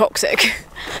so toxic,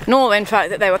 nor in fact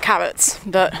that they were carrots,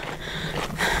 but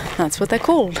that's what they're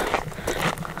called.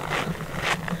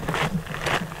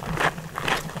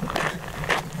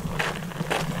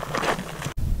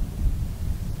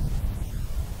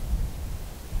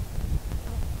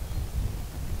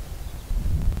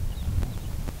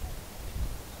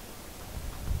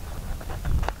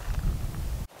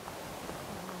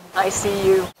 I see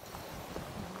you.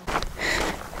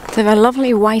 There are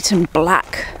lovely white and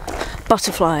black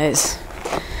butterflies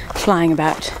flying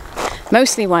about.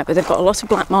 Mostly white, but they've got a lot of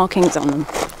black markings on them.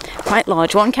 Quite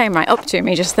large. One came right up to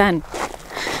me just then.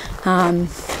 I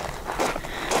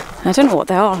don't know what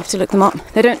they are. I'll have to look them up.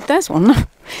 They don't. There's one.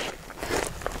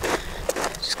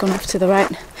 Just gone off to the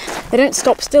right. They don't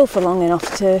stop still for long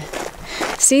enough to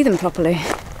see them properly.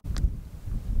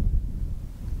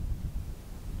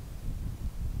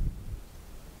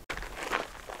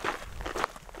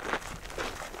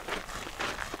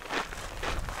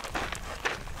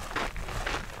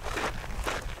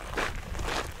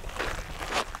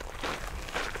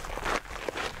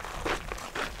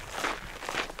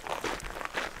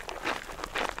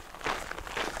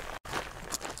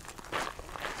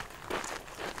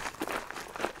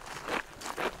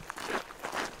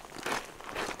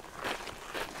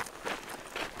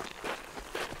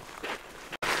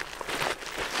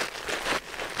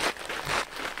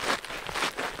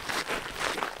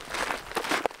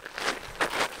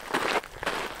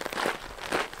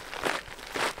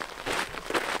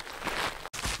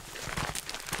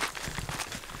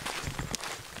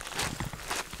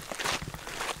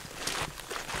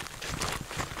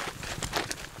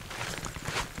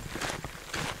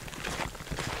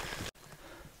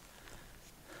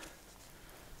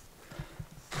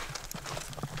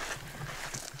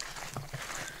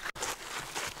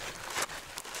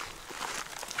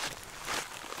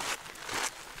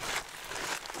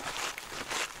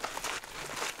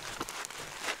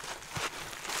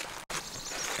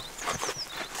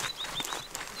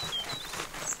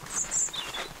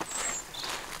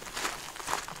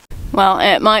 Well,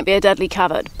 it might be a deadly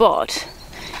cavern, but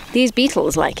these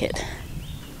beetles like it.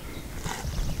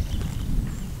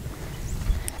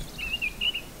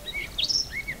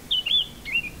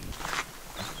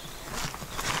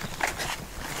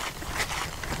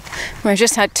 We've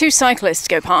just had 2 cyclists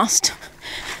go past,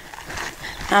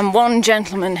 and one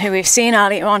gentleman who we've seen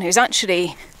earlier on who's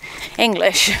actually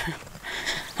English.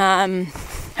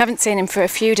 Haven't seen him for a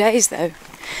few days though.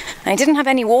 And he didn't have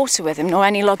any water with him, nor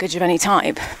any luggage of any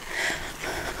type.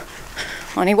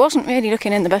 And he wasn't really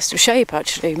looking in the best of shape,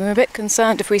 actually. We were a bit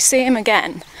concerned if we see him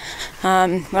again,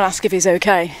 we'll ask if he's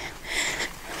okay.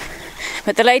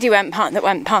 But the lady that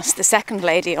went past, the second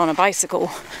lady on a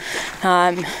bicycle,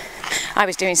 I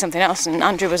was doing something else and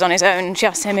Andrew was on his own, and she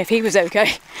asked him if he was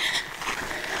okay.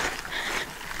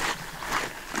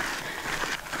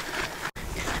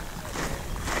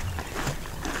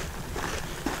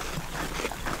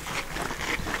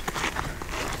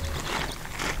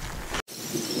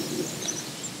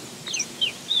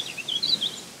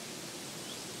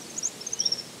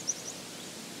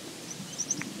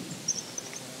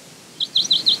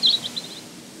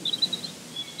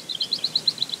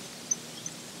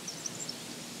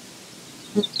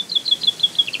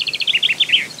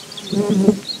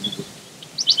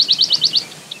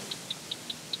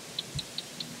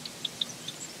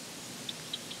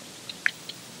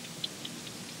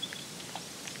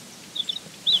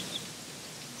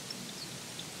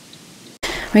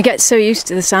 We get so used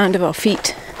to the sound of our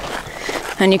feet,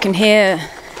 and you can hear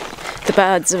the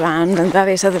birds around and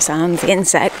various other sounds, the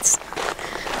insects,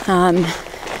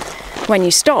 when you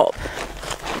stop.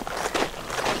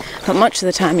 But much of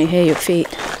the time you hear your feet.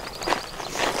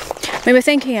 We were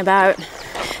thinking about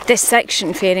this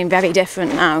section feeling very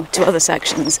different now to other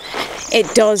sections.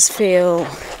 It does feel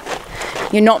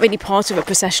you're not really part of a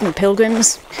procession of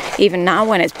pilgrims. Even now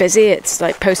when it's busy, it's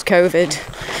like post-COVID,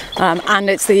 and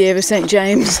it's the year of St.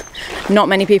 James. Not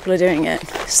many people are doing it.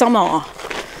 Some are.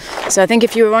 So I think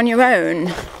if you were on your own,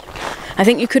 I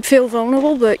think you could feel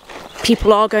vulnerable, but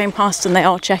people are going past and they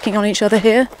are checking on each other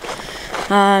here.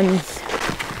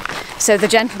 So the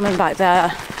gentleman back there,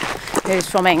 who's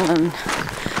from England,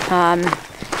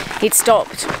 he'd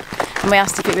stopped and we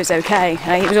asked if he was okay.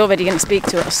 He was already going to speak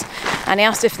to us, and he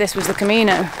asked if this was the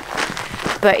Camino,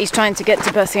 but he's trying to get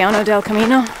to Berciano del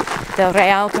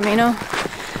Real Camino,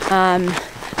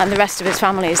 and the rest of his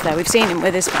family is there. We've seen him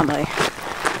with his family,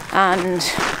 and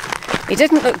he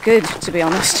didn't look good, to be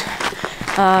honest.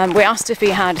 We asked if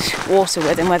he had water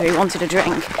with him, whether he wanted a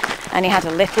drink, and he had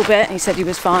a little bit, and he said he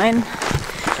was fine.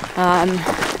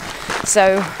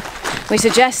 So we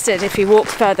suggested if he walked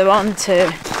further on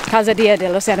to Calzadilla de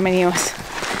los Hermanillos.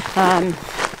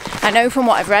 I know from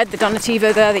what I've read, the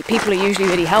Donativo there, that people are usually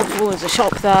really helpful. There's a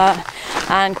shop there,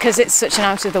 and because it's such an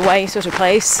out of the way sort of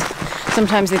place,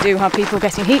 sometimes they do have people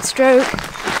getting heat stroke,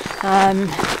 and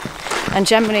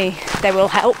generally they will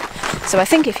help. So I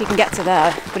think if he can get to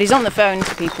there, but he's on the phone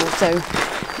to people, so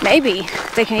maybe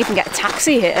they can even get a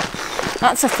taxi here.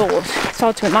 That's a thought. It's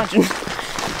hard to imagine.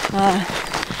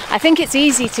 I think it's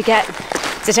easy to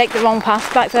take the wrong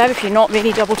path back there if you're not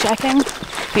really double checking.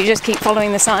 You just keep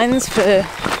following the signs for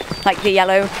like the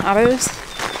yellow arrows.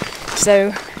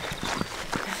 So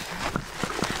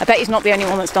I bet he's not the only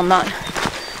one that's done that.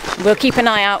 We'll keep an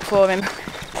eye out for him.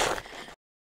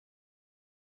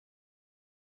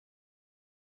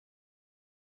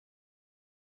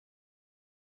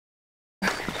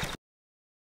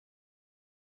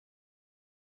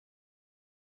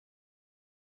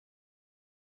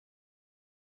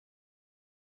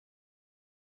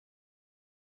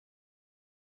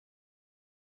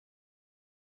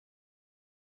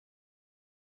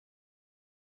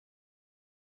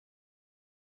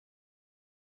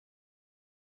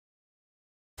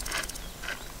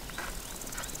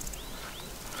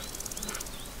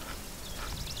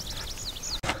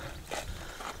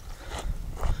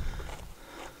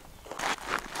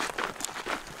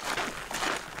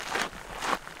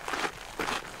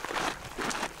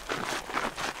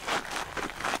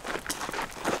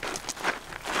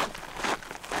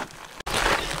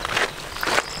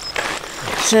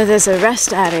 So there's a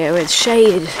rest area with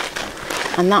shade,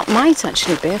 and that might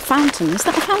actually be a fountain. Is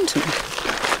that a fountain?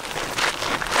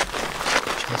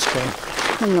 Let's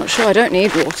go. I'm not sure. I don't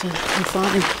need water. I'm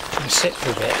fine. Can I sit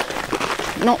for a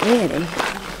bit? Not really.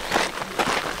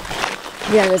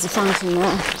 Yeah, there's a fountain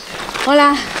there.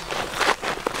 Hola.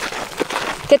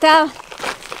 ¿Qué tal?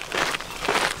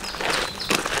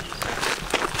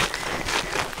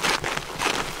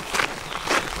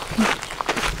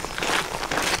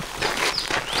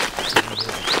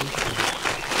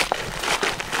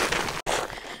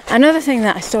 Another thing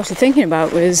that I started thinking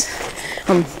about was,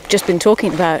 just been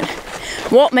talking about,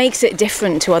 what makes it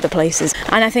different to other places.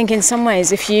 And I think in some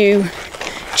ways, if you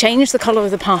change the colour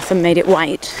of the path and made it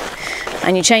white,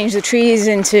 and you change the trees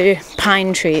into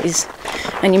pine trees,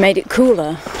 and you made it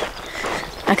cooler,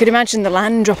 I could imagine the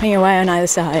land dropping away on either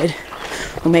side,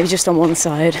 or maybe just on one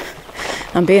side,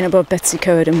 and being above Betsy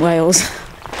Coed in Wales,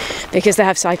 because they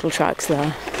have cycle tracks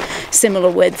there, similar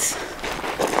width.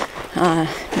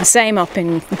 The same up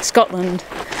in Scotland.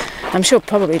 I'm sure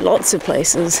probably lots of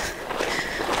places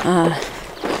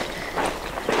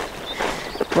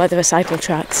where there are cycle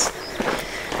tracks.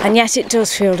 And yet it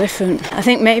does feel different. I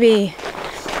think maybe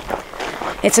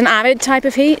it's an arid type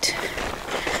of heat.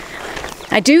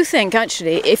 I do think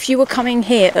actually if you were coming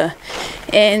here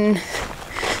in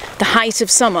the height of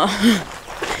summer,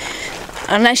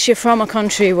 unless you're from a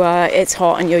country where it's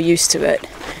hot and you're used to it,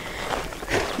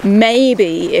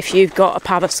 maybe if you've got a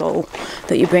parasol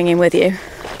that you bring in with you.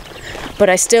 But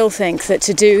I still think that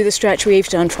to do the stretch we've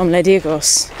done from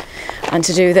Ledigos and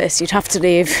to do this, you'd have to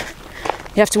leave,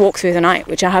 you have to walk through the night,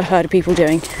 which I have heard of people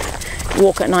doing,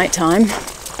 walk at night time,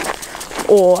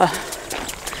 or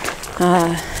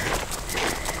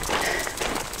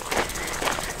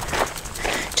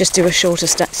just do a shorter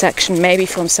section, maybe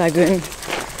from Sahagún.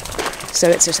 So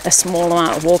it's a small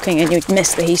amount of walking and you'd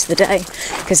miss the heat of the day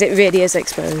because it really is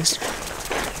exposed.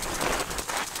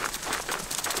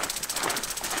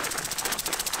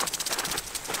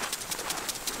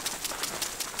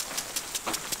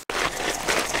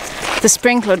 The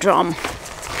sprinkler drum,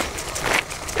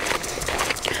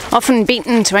 often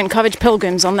beaten to encourage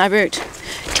pilgrims on their route.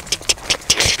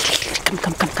 Come,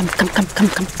 come, come, come, come, come, come,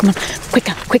 come, come on,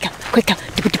 quicker, quicker, quicker.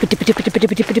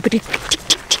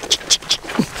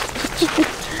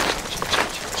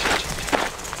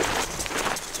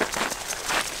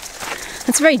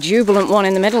 That's a very jubilant one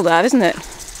in the middle there, isn't it?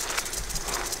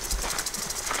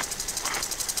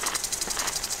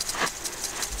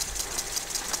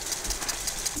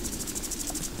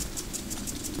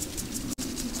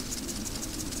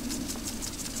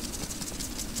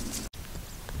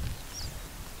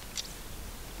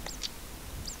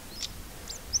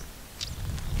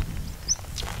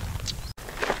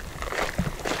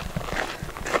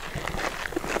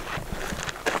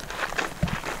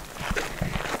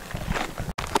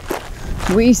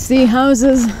 We see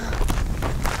houses.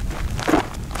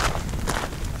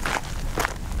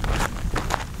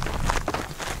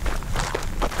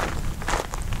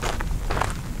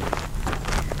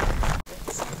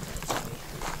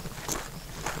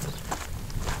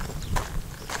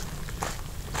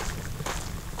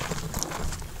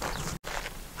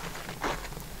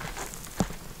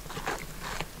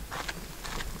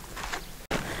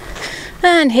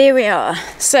 And here we are.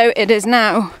 So it is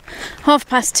now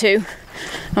 2:30.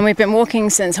 And we've been walking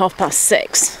since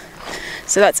 6:30,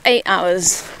 so that's 8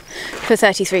 hours for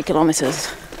 33 kilometres,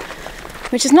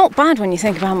 which is not bad when you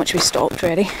think of how much we stopped,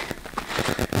 really.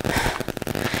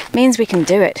 Means we can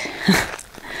do it.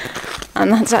 And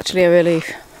that's actually a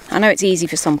relief. I know it's easy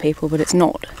for some people, but it's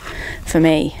not for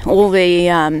me. All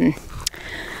the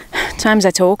times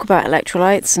I talk about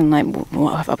electrolytes and like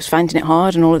what I was finding it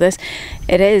hard and all of this,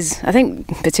 it is, I think,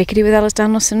 particularly with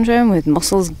Ehlers-Danlos syndrome, with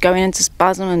muscles going into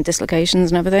spasm and dislocations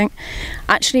and everything,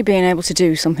 actually being able to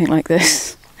do something like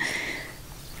this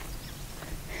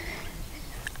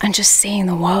and just seeing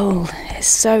the world is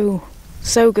so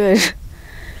good.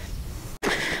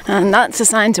 And that's a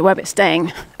sign to where we're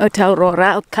staying, Hotel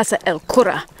Rural Casa El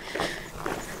Cura.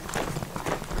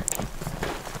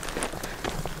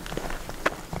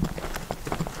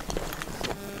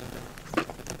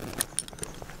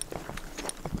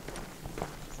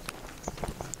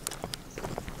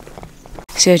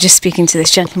 So just speaking to this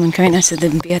gentleman coming out of the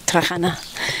Trajana,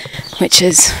 which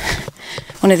is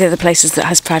one of the other places that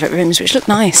has private rooms, which look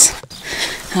nice.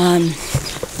 And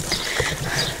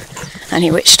he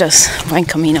wished us buen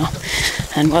camino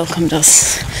and welcomed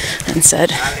us and said,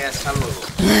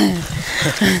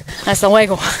 hasta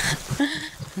luego.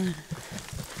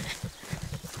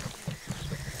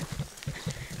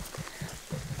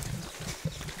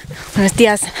 Buenos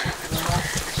días.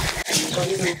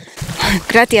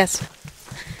 Gracias.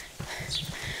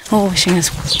 Oh, wishing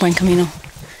us buen camino.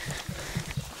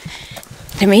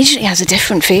 It immediately has a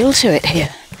different feel to it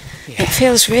here. Yeah. It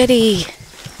feels really...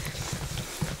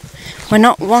 We're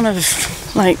not one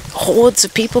of like hordes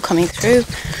of people coming through.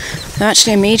 They're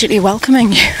actually immediately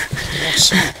welcoming you.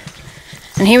 Yes.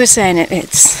 And he was saying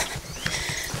it's...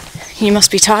 You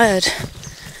must be tired.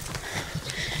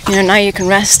 You know, now you can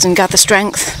rest and gather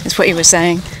strength, is what he was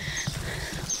saying.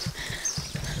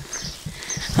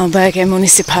 Albergue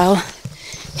Municipal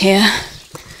here.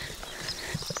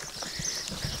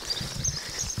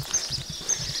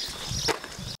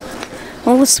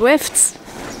 All the swifts.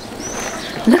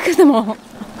 Look at them all.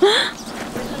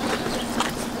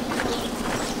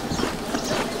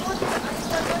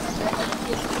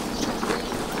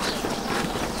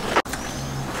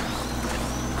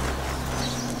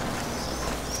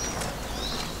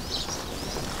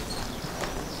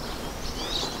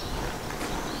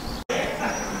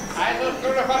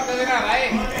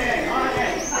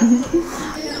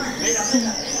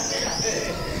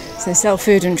 So they sell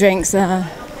food and drinks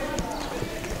there.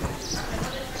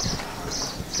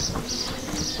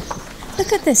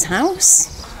 Look at this house.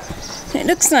 It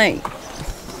looks like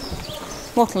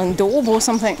wattle and daub or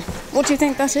something. What do you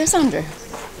think that is, Andrew?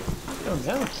 I don't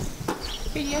know.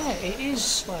 But yeah, it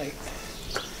is like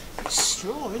it's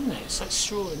straw, isn't it? It's like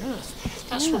straw and earth.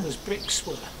 That's what those bricks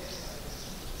were.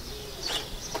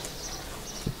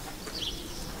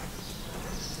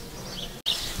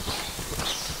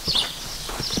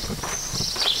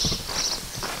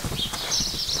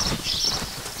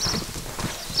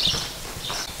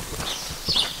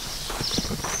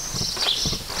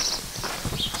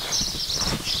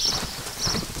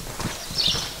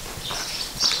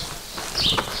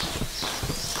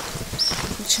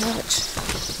 Church.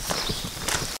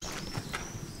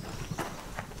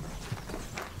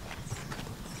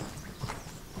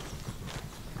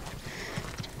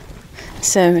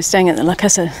 So we're staying at the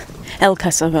El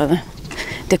Casa rather,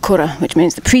 de Cura, which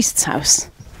means the priest's house.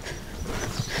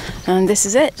 And this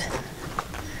is it.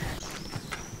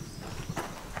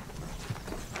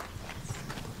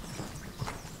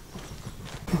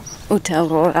 Hotel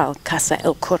Rural Casa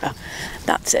El Cura.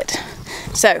 That's it.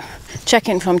 So,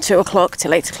 check-in from 2 o'clock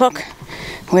till 8 o'clock.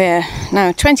 We're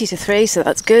now 20 to 3, so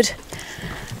that's good.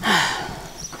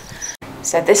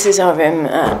 So this is our room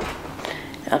at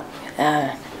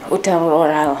Hotel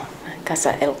Rural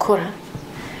Casa El Cura.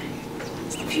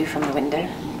 It's the view from the window.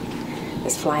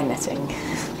 There's fly netting,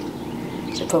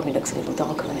 so it probably looks a little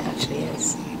darker than it actually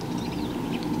is.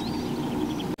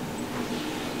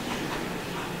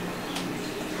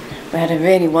 We had a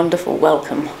really wonderful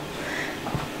welcome.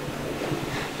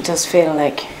 It does feel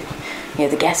like, you know,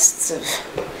 the guests of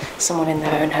someone in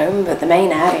their own home, but the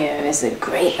main area is a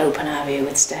great open area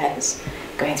with stairs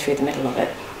going through the middle of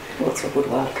it. Lots of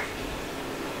woodwork.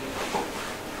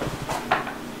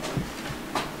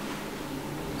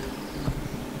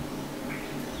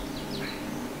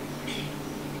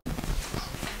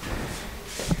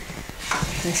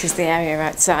 This is the area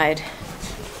outside.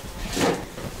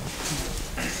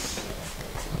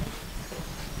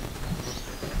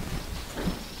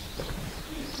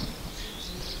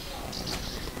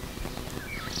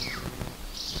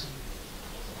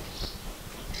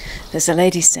 There's a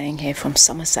lady staying here from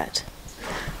Somerset,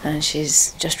 and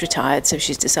she's just retired, so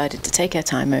she's decided to take her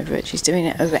time over it. She's doing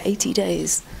it over 80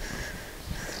 days.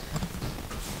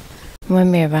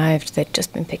 When we arrived, they'd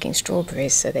just been picking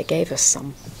strawberries, so they gave us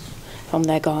some from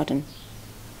their garden.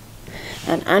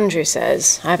 And Andrew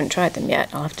says, I haven't tried them yet,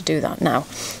 I'll have to do that now.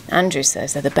 Andrew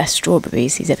says they're the best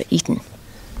strawberries he's ever eaten.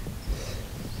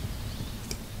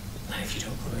 Now, if you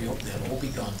don't hurry up, they'll all be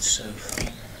gone, so...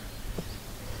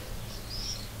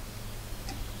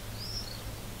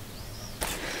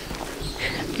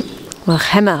 Well,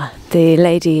 Gemma, the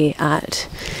lady at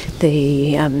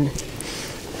the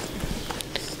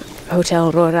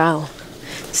Hotel Rural,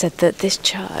 said that this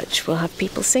church will have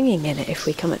people singing in it if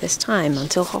we come at this time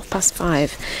until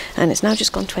 5:30, and it's now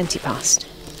just gone 20 past.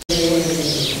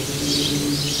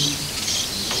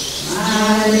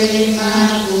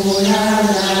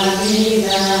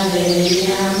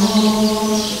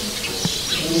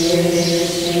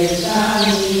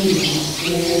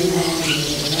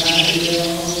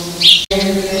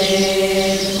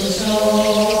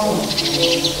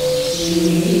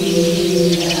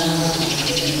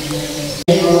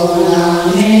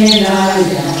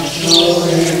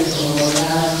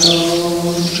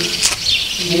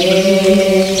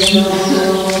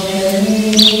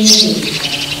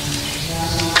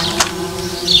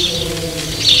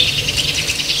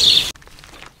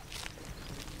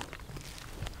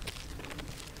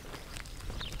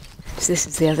 So this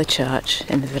is the other church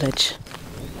in the village.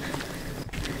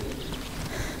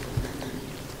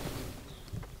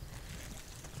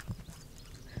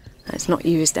 It's not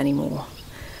used anymore.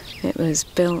 It was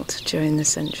built during the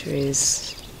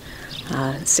centuries,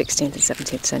 16th and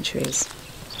 17th centuries.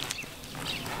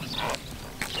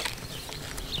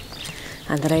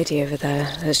 And the lady over there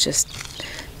has just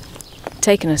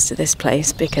taken us to this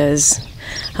place because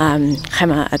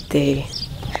Gemma at the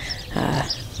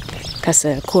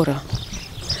Casa Cura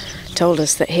told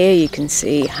us that here you can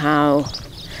see how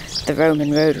the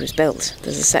Roman road was built.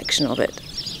 There's a section of it.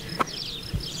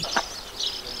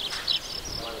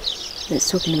 It's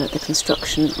talking about the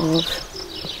construction of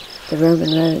the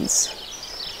Roman roads.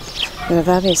 There are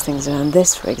various things around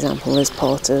this, for example, as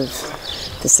part of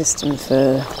the system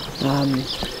for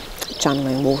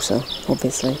channeling water,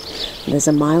 obviously. And there's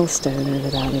a milestone over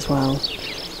there as well.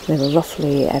 There were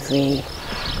roughly every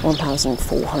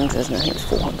 1,400, and I think it's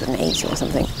 480 or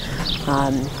something,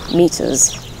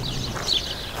 metres.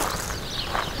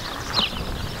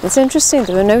 It's interesting,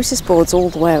 there are notice boards all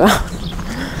the way around.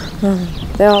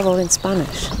 They are all in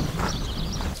Spanish.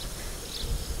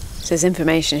 So there's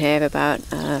information here about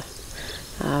a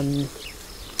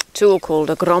tool called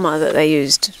a groma that they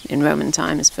used in Roman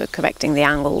times for correcting the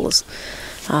angles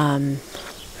and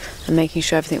making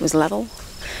sure everything was level.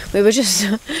 We were just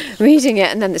reading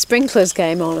it, and then the sprinklers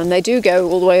came on, and they do go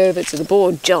all the way over to the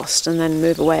board just and then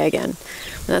move away again.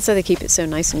 And that's how they keep it so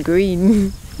nice and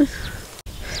green.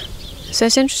 So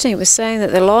it's interesting, it was saying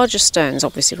that the larger stones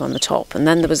obviously were on the top, and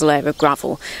then there was a layer of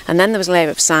gravel, and then there was a layer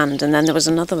of sand, and then there was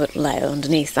another layer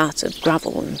underneath that of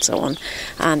gravel and so on,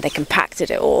 and they compacted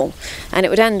it all, and it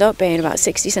would end up being about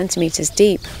 60 centimetres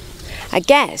deep. I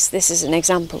guess this is an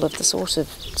example of the sort of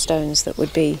stones that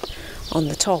would be on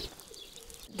the top.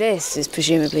 This is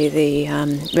presumably the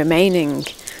remaining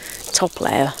top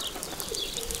layer.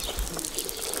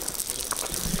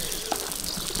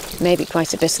 Maybe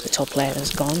quite a bit of the top layer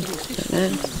has gone, I don't know.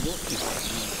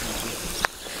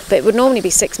 But it would normally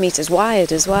be 6 metres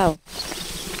wide as well.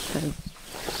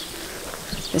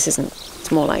 This isn't,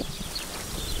 it's more like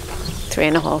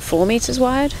 3.5, 4 metres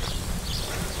wide.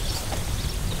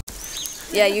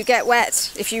 Yeah, you get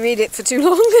wet if you read it for too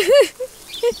long.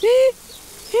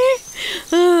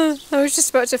 I was just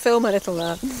about to film a little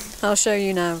there. I'll show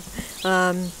you now.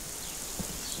 A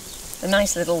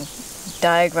nice little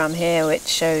diagram here which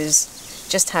shows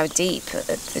just how deep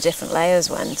the different layers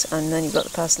went, and then you've got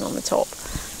the person on the top.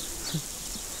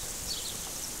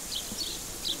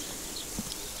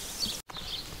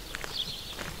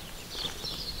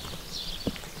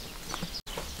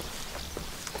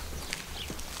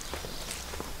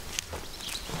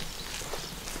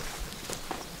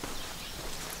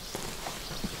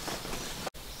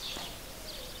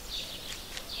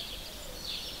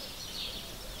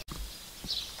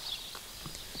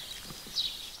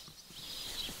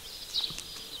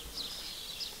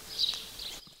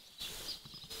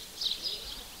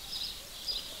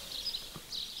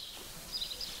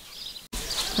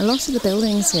 A lot of the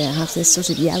buildings here have this sort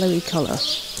of yellowy colour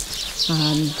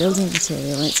building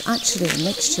material. It's actually a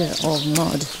mixture of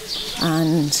mud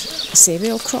and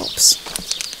cereal crops.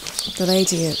 The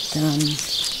lady at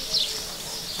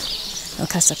El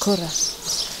Casa Cura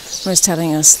was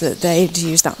telling us that they'd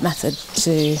used that method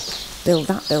to build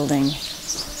that building.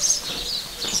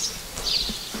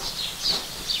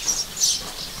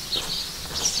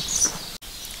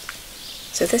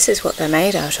 So this is what they're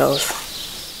made out of.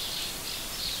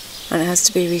 and it has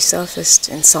to be resurfaced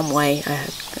in some way.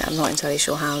 I'm not entirely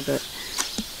sure how, but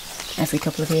every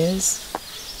couple of years.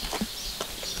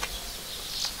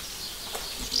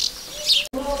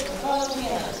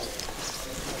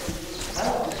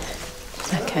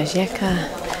 La calleja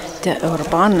de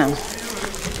Urbano.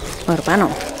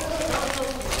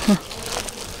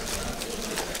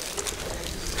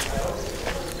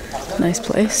 Nice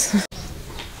place.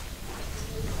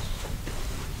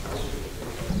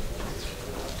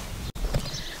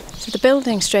 So the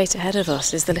building straight ahead of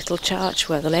us is the little church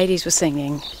where the ladies were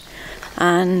singing,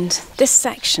 and this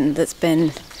section that's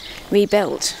been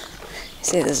rebuilt, you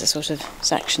see there's a sort of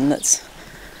section that's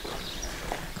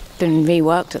been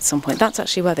reworked at some point. That's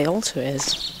actually where the altar is.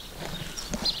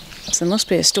 So there must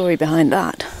be a story behind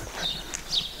that.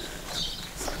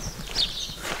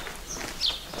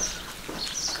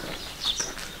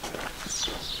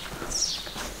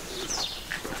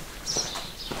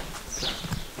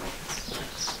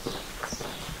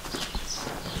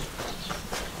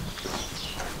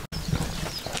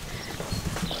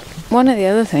 One of the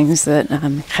other things that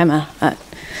Gemma at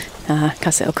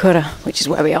Casa El Cura, which is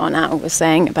where we are now, was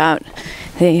saying about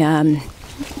the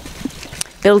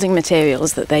building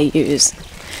materials that they use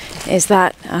is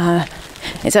that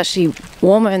it's actually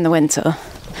warmer in the winter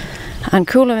and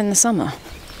cooler in the summer,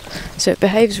 so it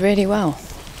behaves really well.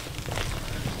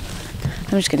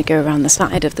 I'm just going to go around the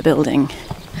side of the building.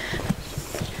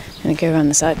 I'm going to go around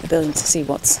the side of the building to see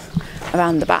what's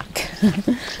around the back.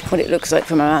 What it looks like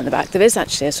from around the back. There is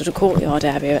actually a sort of courtyard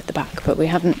area at the back, but we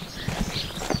haven't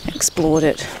explored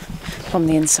it from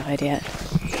the inside yet.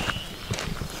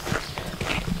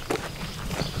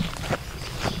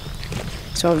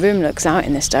 So our room looks out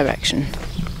in this direction,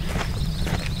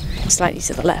 slightly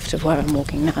to the left of where I'm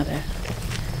walking now though.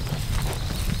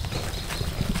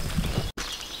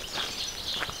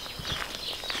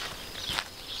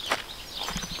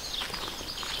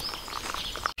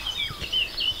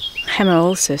 Gemma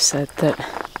also said that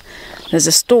there's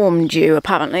a storm due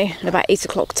apparently at about 8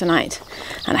 o'clock tonight,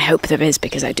 and I hope there is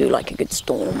because I do like a good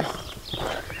storm.